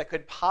edges that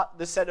could,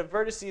 the set of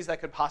vertices that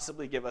could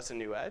possibly give us a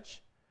new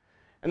edge.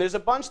 And there's a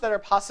bunch that are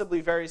possibly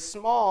very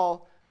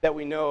small that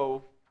we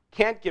know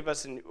can't give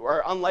us,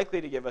 or are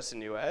unlikely to give us a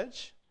new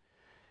edge.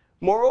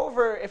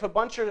 Moreover, if a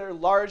bunch are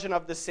large and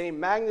of the same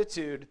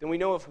magnitude, then we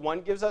know if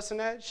one gives us an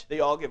edge, they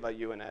all give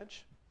you an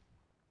edge.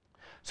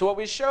 So what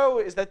we show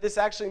is that this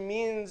actually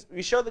means,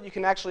 we show that you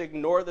can actually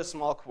ignore the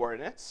small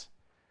coordinates.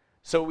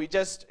 So we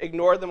just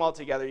ignore them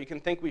altogether. You can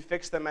think we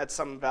fix them at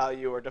some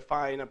value or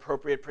define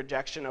appropriate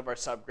projection of our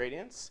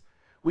subgradients.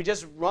 We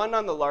just run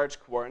on the large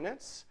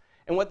coordinates.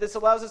 And what this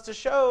allows us to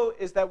show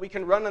is that we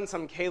can run on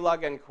some k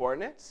log n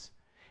coordinates.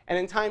 And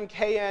in time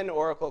kn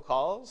oracle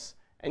calls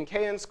and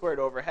kn squared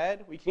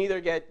overhead, we can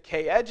either get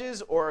k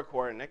edges or a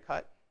coordinate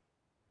cut.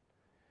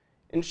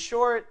 In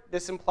short,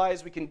 this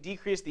implies we can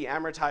decrease the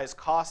amortized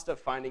cost of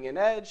finding an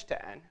edge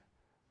to n,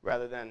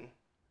 rather than,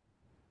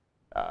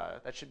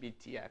 that should be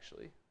t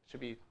actually. Should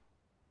be,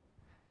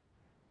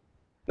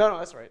 no,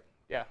 that's right,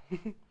 yeah.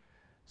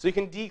 So you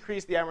can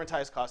decrease the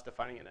amortized cost of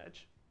finding an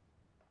edge.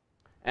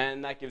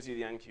 And that gives you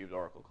the n cubed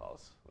oracle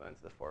calls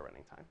into the 4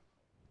 running time.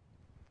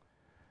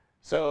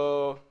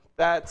 So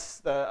that's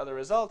the other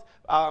result.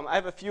 I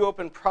have a few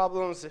open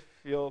problems, if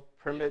you'll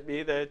permit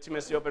me to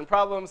miss the open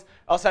problems.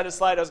 I also had a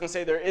slide I was going to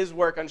say there is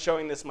work on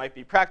showing this might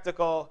be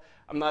practical.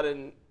 I'm not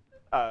an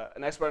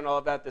expert on all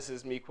of that. This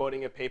is me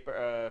quoting a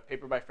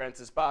paper by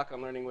Francis Bach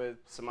on learning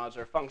with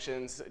submodular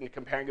functions and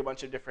comparing a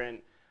bunch of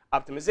different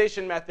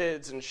optimization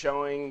methods and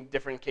showing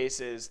different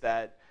cases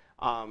that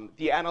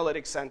the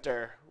analytic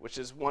center, which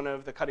is one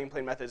of the cutting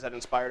plane methods that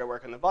inspired our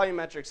work on the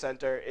volumetric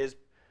center,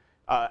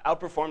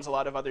 outperforms a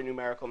lot of other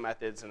numerical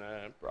methods in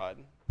a broad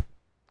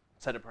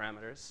set of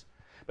parameters.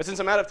 But since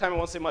I'm out of time, I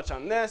won't say much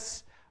on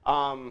this.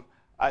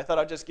 I thought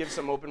I'd just give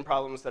some open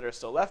problems that are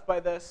still left by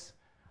this.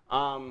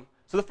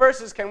 So the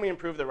first is, can we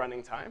improve the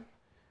running time?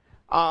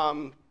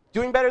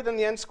 Doing better than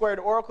the n squared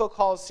oracle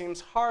calls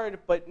seems hard,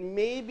 but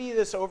maybe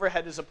this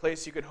overhead is a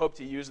place you could hope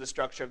to use the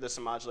structure of the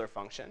submodular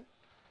function.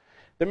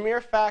 The mere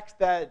fact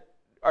that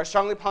our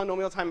strongly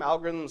polynomial time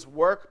algorithms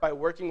work by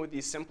working with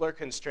these simpler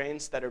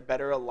constraints that are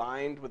better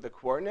aligned with the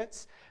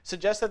coordinates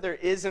suggests that there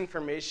is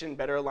information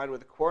better aligned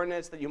with the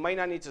coordinates that you might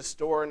not need to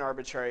store an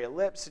arbitrary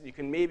ellipse, and you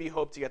can maybe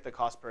hope to get the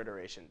cost per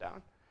iteration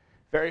down.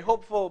 Very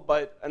hopeful,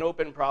 but an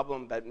open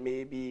problem that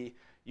maybe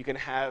you can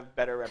have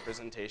better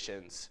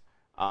representations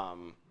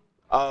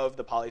of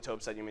the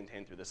polytopes that you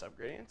maintain through the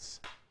subgradients.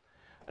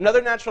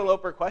 Another natural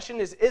open question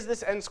is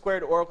this n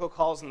squared oracle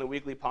calls in the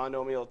weakly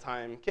polynomial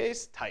time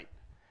case tight?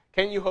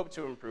 Can you hope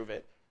to improve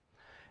it?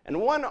 And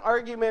one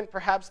argument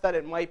perhaps that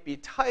it might be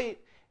tight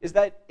is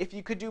that if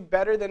you could do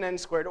better than n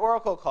squared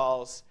oracle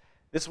calls,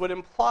 this would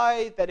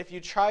imply that if you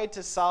tried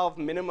to solve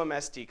minimum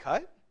ST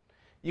cut,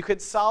 you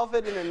could solve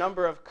it in a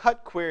number of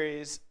cut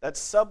queries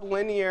that's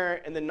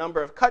sublinear in the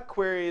number of cut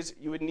queries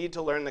you would need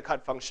to learn the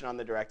cut function on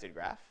the directed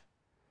graph.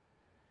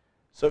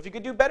 So if you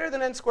could do better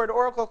than n squared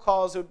oracle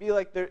calls, it would be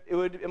like it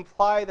would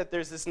imply that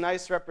there's this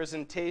nice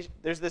representation,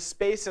 there's this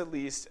space at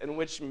least in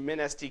which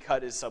min ST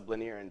cut is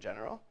sublinear in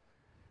general,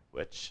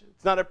 which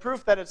it's not a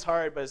proof that it's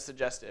hard, but it's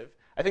suggestive.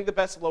 I think the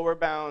best lower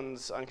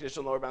bounds,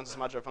 unconditional lower bounds of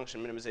modular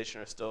function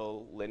minimization are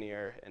still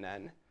linear in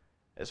n,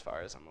 as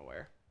far as I'm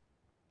aware.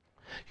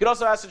 You could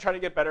also ask to try to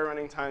get better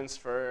running times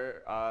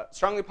for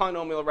strongly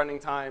polynomial running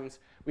times.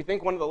 We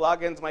think one of the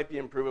logins might be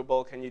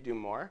improvable. Can you do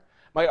more?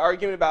 My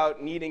argument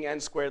about needing n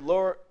squared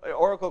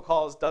oracle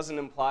calls doesn't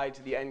apply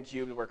to the n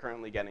cubed we're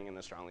currently getting in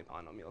the strongly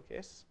polynomial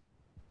case.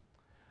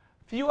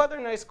 A few other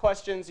nice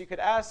questions you could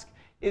ask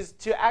is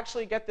to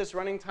actually get this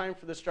running time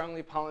for the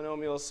strongly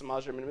polynomial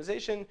submodular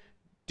minimization,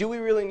 do we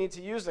really need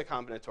to use the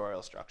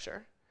combinatorial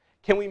structure?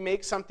 Can we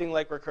make something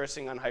like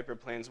recursing on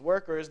hyperplanes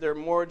work, or is there a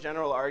more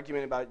general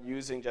argument about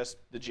using just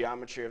the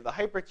geometry of the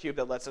hypercube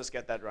that lets us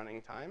get that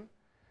running time?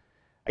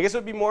 I guess it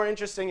would be more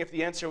interesting if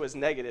the answer was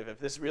negative, if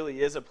this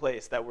really is a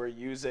place that we're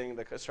using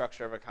the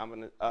structure of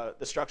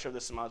the structure of the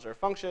submodular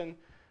function,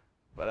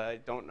 but I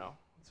don't know.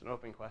 It's an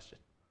open question.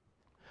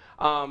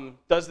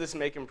 Does this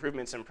make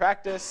improvements in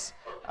practice?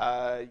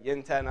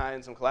 Yin Tat and I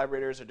and some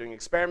collaborators are doing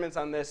experiments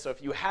on this, so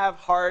if you have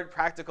hard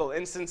practical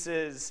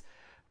instances,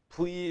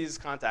 please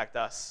contact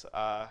us.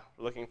 We're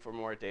looking for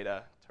more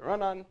data to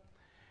run on. And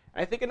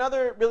I think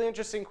another really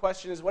interesting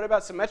question is, what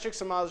about symmetric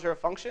submodular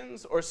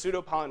functions or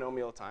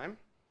pseudo-polynomial time?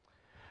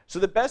 So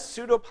the best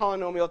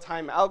pseudo-polynomial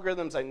time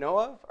algorithms I know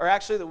of are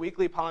actually the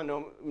weakly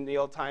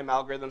polynomial time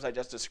algorithms I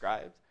just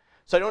described.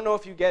 So I don't know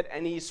if you get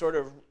any sort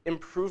of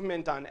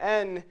improvement on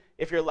n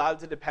if you're allowed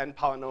to depend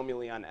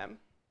polynomially on m.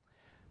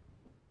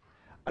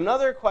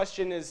 Another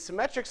question is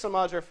symmetric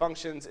submodular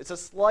functions. It's a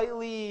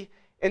slightly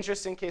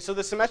interesting case. So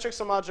the symmetric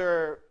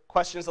submodular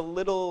question is a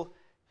little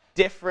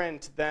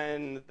different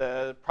than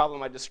the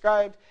problem I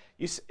described.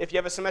 If you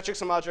have a symmetric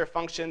submodular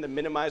function, the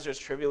minimizer is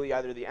trivially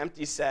either the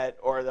empty set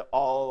or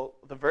all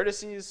the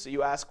vertices. So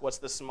you ask what's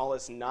the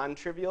smallest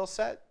non-trivial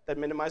set that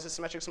minimizes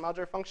symmetric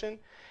submodular function.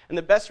 And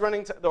the best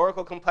the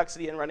oracle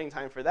complexity and running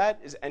time for that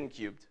is n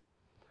cubed.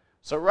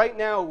 So right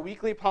now,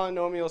 weakly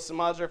polynomial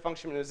submodular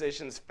function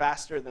minimization is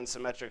faster than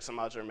symmetric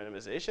submodular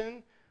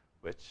minimization,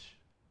 which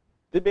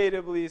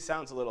debatably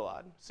sounds a little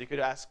odd. So you could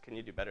ask, can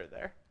you do better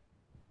there?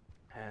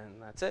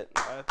 And that's it.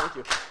 Thank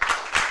you.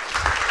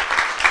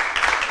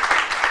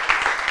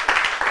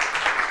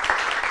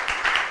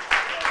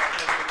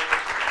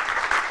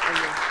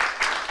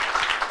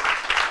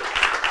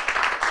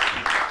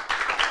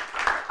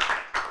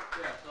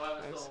 Yeah, so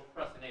I was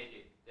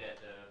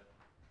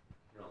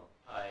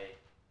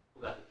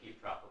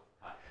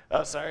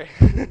Oh, sorry.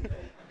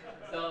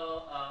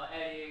 So,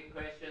 any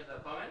questions or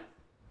comments?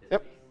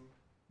 Yep.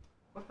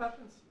 What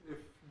happens if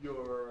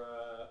your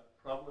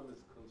problem is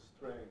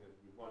constrained and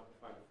you want to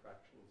find a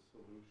fractional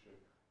solution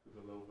to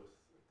the lowest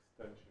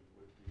extension?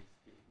 Would these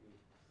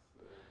techniques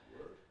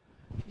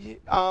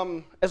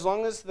work? As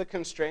long as the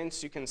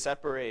constraints you can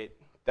separate,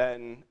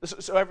 then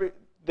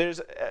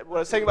there's what I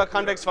was saying about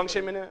convex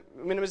function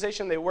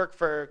minimization. They work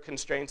for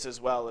constraints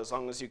as well, as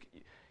long as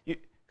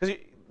because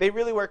they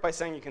really work by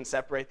saying you can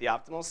separate the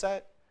optimal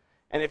set.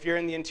 And if you're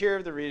in the interior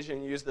of the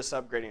region, use the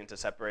subgradient to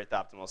separate the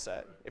optimal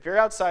set. If you're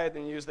outside,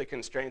 then use the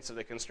constraints of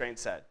the constraint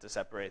set to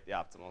separate the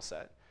optimal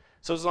set.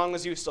 So as long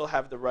as you still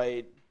have the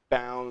right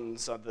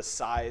bounds of the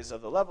size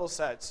of the level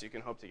sets, you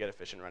can hope to get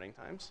efficient running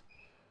times.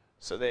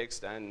 So they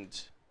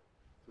extend.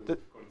 They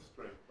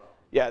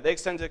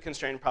extend to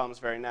constraint problems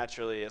very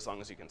naturally as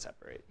long as you can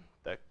separate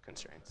the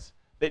constraints.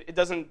 It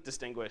doesn't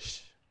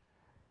distinguish.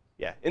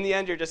 Yeah, in the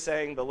end, you're just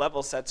saying the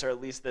level sets are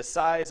at least this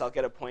size. I'll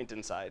get a point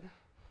inside.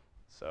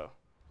 So.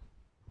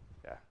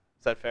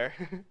 Is that fair?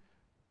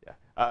 Yeah.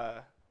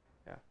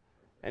 Yeah.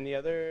 Any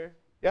other?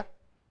 Yeah.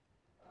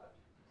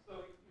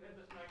 So you had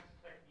this nice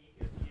technique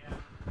at the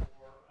end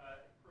for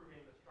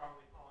improving the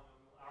strongly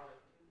polynomial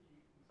algorithm.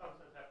 You, in some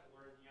sense, have to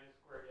learn the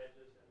n-squared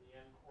edges and the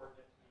n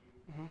coordinates.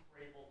 You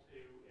were able to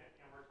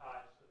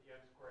amortize so the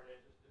n-squared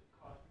edges didn't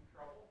cause you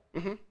trouble.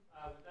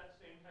 With that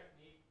same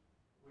technique,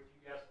 would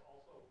you guess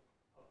also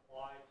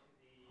apply to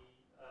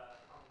the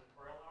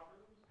combinatorial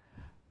algorithms?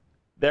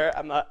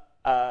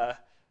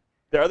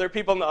 There are other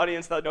people in the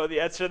audience that know the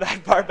answer to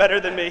that far better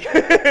than me.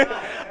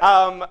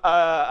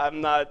 I'm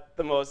not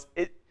the most.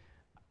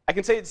 I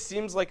can say it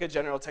seems like a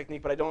general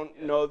technique, but I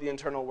don't know the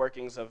internal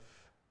workings of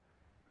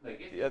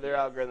the other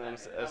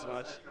algorithms as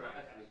much.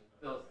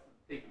 Still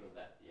thinking of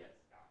that, yes.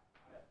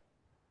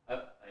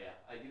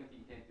 I didn't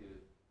intend to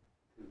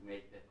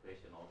make that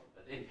question also,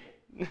 but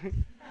anyway.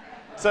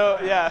 So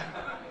yeah,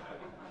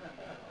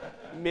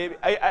 maybe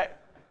yeah.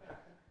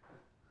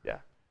 Yes.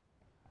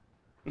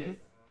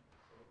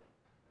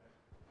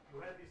 You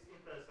had this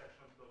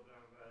intersection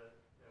problem where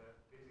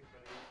basically, if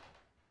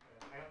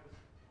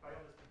I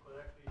understand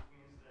correctly, it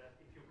means that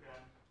if you can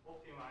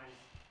optimize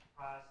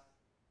paths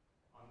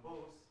on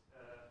both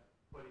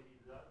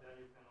polyhedra, then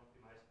you can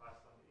optimize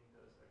paths on the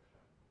intersection.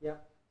 Yeah.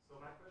 So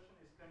my question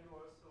is, can you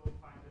also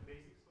find a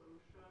basic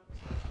solution for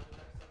the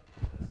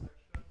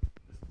intersection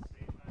in the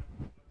same time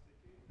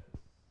complexity as?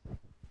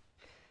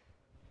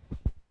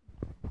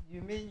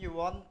 You mean you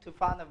want to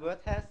find a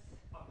vertex?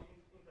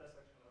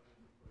 Intersection of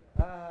the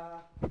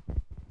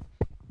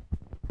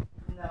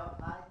no,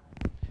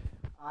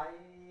 I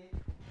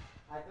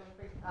don't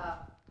think.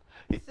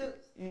 So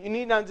You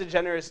need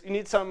non-degeneracy. You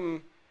need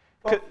some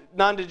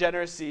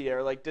non-degeneracy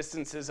or like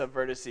distances of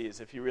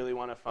vertices if you really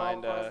want to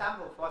find. For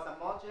example, for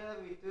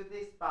Submodular, we do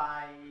this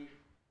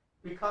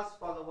because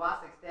for the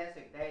vast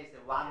extension there is a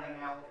rounding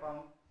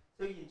algorithm.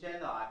 So in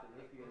general, I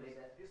believe you need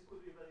it. This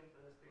could be very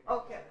interesting.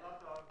 Okay.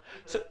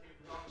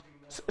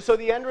 So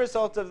the end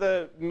result of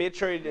the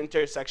matroid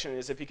intersection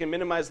is if you can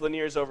minimize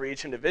linears over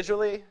each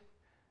individually.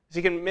 So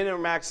you can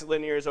min-max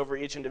linears over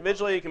each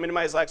individually. You can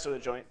minimize lax over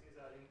the joint.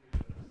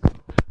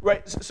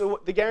 Right. So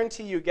the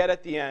guarantee you get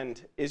at the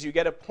end is you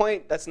get a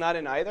point that's not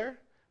in either,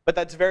 but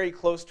that's very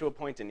close to a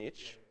point in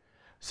each.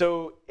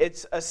 So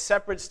it's a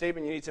separate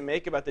statement you need to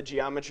make about the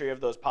geometry of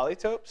those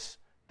polytopes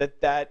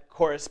that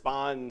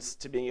corresponds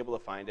to being able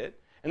to find it.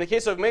 In the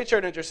case of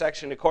matroid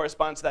intersection, it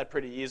corresponds to that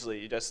pretty easily.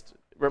 You just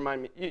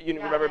remind me.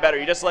 You remember better.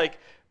 You just like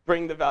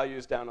bring the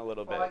values down a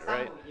little bit, right? For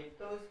example, if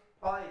those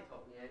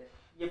polytopes,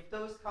 if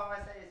those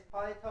convex is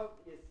polytope,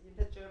 is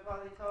integer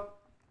polytope,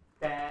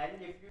 then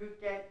if you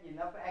get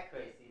enough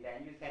accuracy,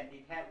 then you can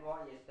detect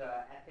what is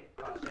the active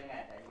constraint,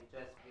 and then you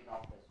just read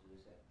off the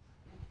solution.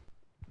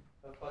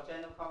 But for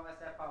general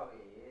convex, probably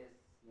is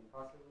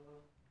impossible.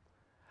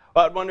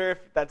 Well, I'd wonder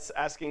if that's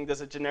asking,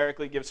 does it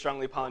generically give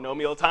strongly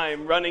polynomial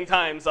time, running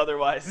times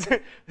otherwise?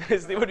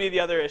 Would be the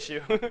other issue.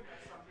 Something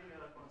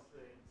other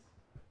constraints.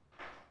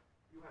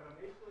 You have a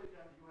matroid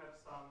and you have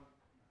some.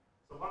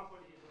 So one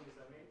polyhedron is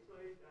a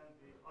matroid and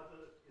the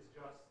other is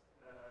just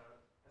a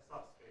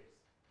subspace.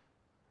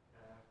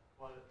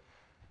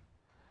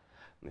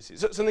 Let me see.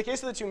 So in the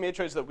case of the two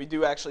matroids that we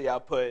do actually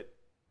output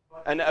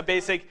a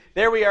basic,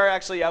 there we are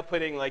actually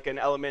outputting like an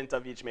element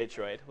of each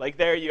matroid. Like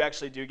there you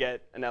actually do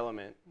get an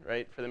element,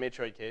 right, for the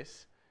matroid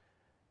case.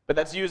 But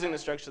that's using the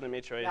structure of the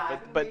matroid. Yeah,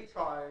 but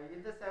matroid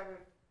intersect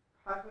with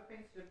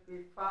hyperthings should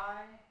be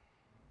fine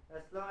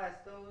as long as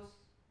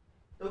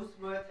those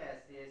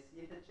vertices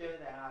integer,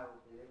 then I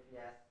would believe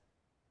yes.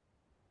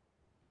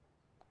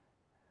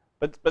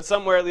 But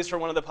somewhere, at least for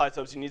one of the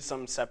polytopes, you need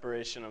some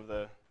separation of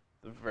the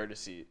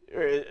vertices.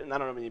 I don't know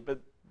what I mean,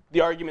 but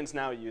the arguments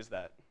now use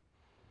that.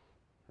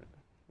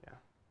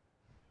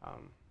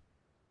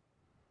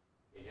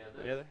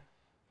 Yeah.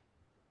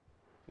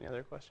 Any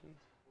other questions?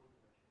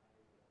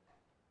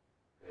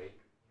 Great.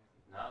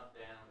 Now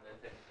then,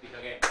 let's speak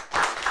again.